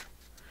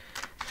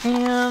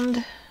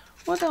 And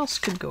what else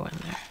could go in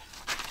there?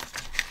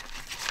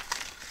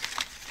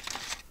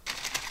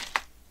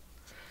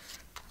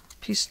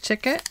 Piece of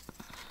ticket.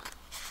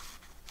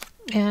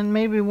 And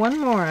maybe one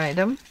more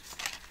item.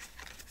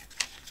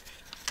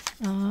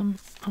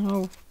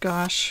 Oh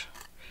gosh.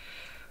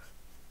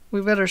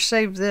 We better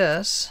save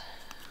this.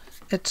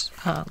 It's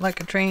like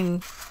a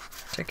train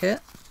ticket.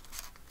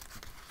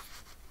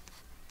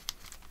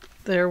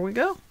 There we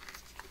go.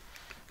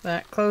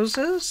 That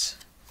closes.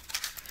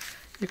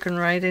 You can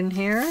write in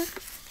here.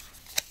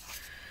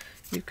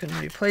 You can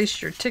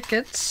replace your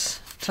tickets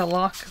to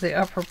lock the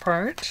upper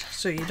part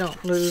so you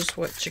don't lose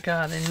what you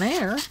got in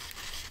there.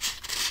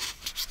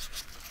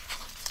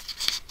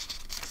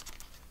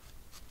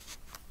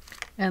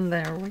 And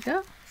there we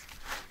go.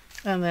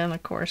 And then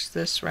of course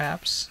this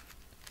wraps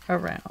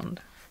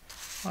around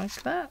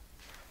like that.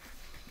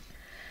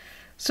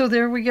 So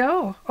there we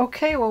go.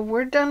 Okay, well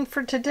we're done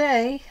for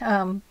today.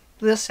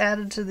 This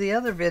added to the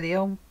other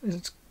video.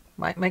 It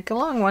might make a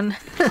long one.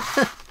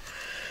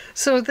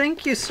 So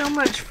thank you so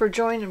much for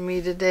joining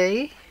me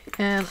today,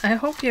 and I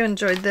hope you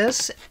enjoyed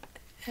this.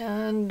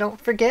 And don't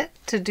forget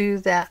to do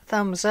that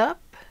thumbs up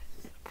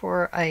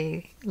for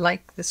I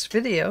like this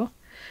video,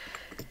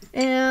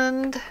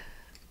 and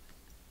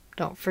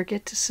don't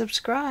forget to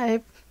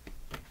subscribe.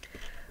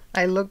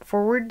 I look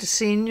forward to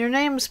seeing your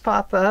names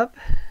pop up.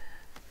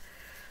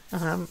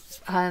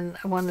 And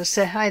I want to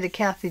say hi to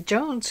Kathy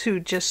Jones,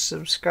 who just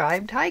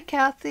subscribed. Hi,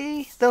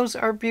 Kathy. Those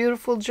are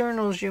beautiful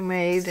journals you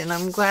made, and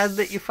I'm glad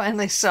that you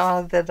finally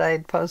saw that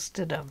I'd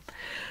posted them.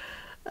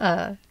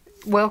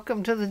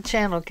 Welcome to the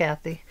channel,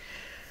 Kathy.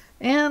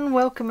 And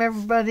welcome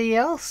everybody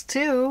else,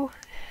 too.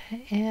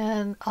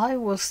 And I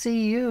will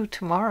see you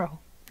tomorrow.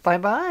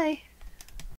 Bye-bye.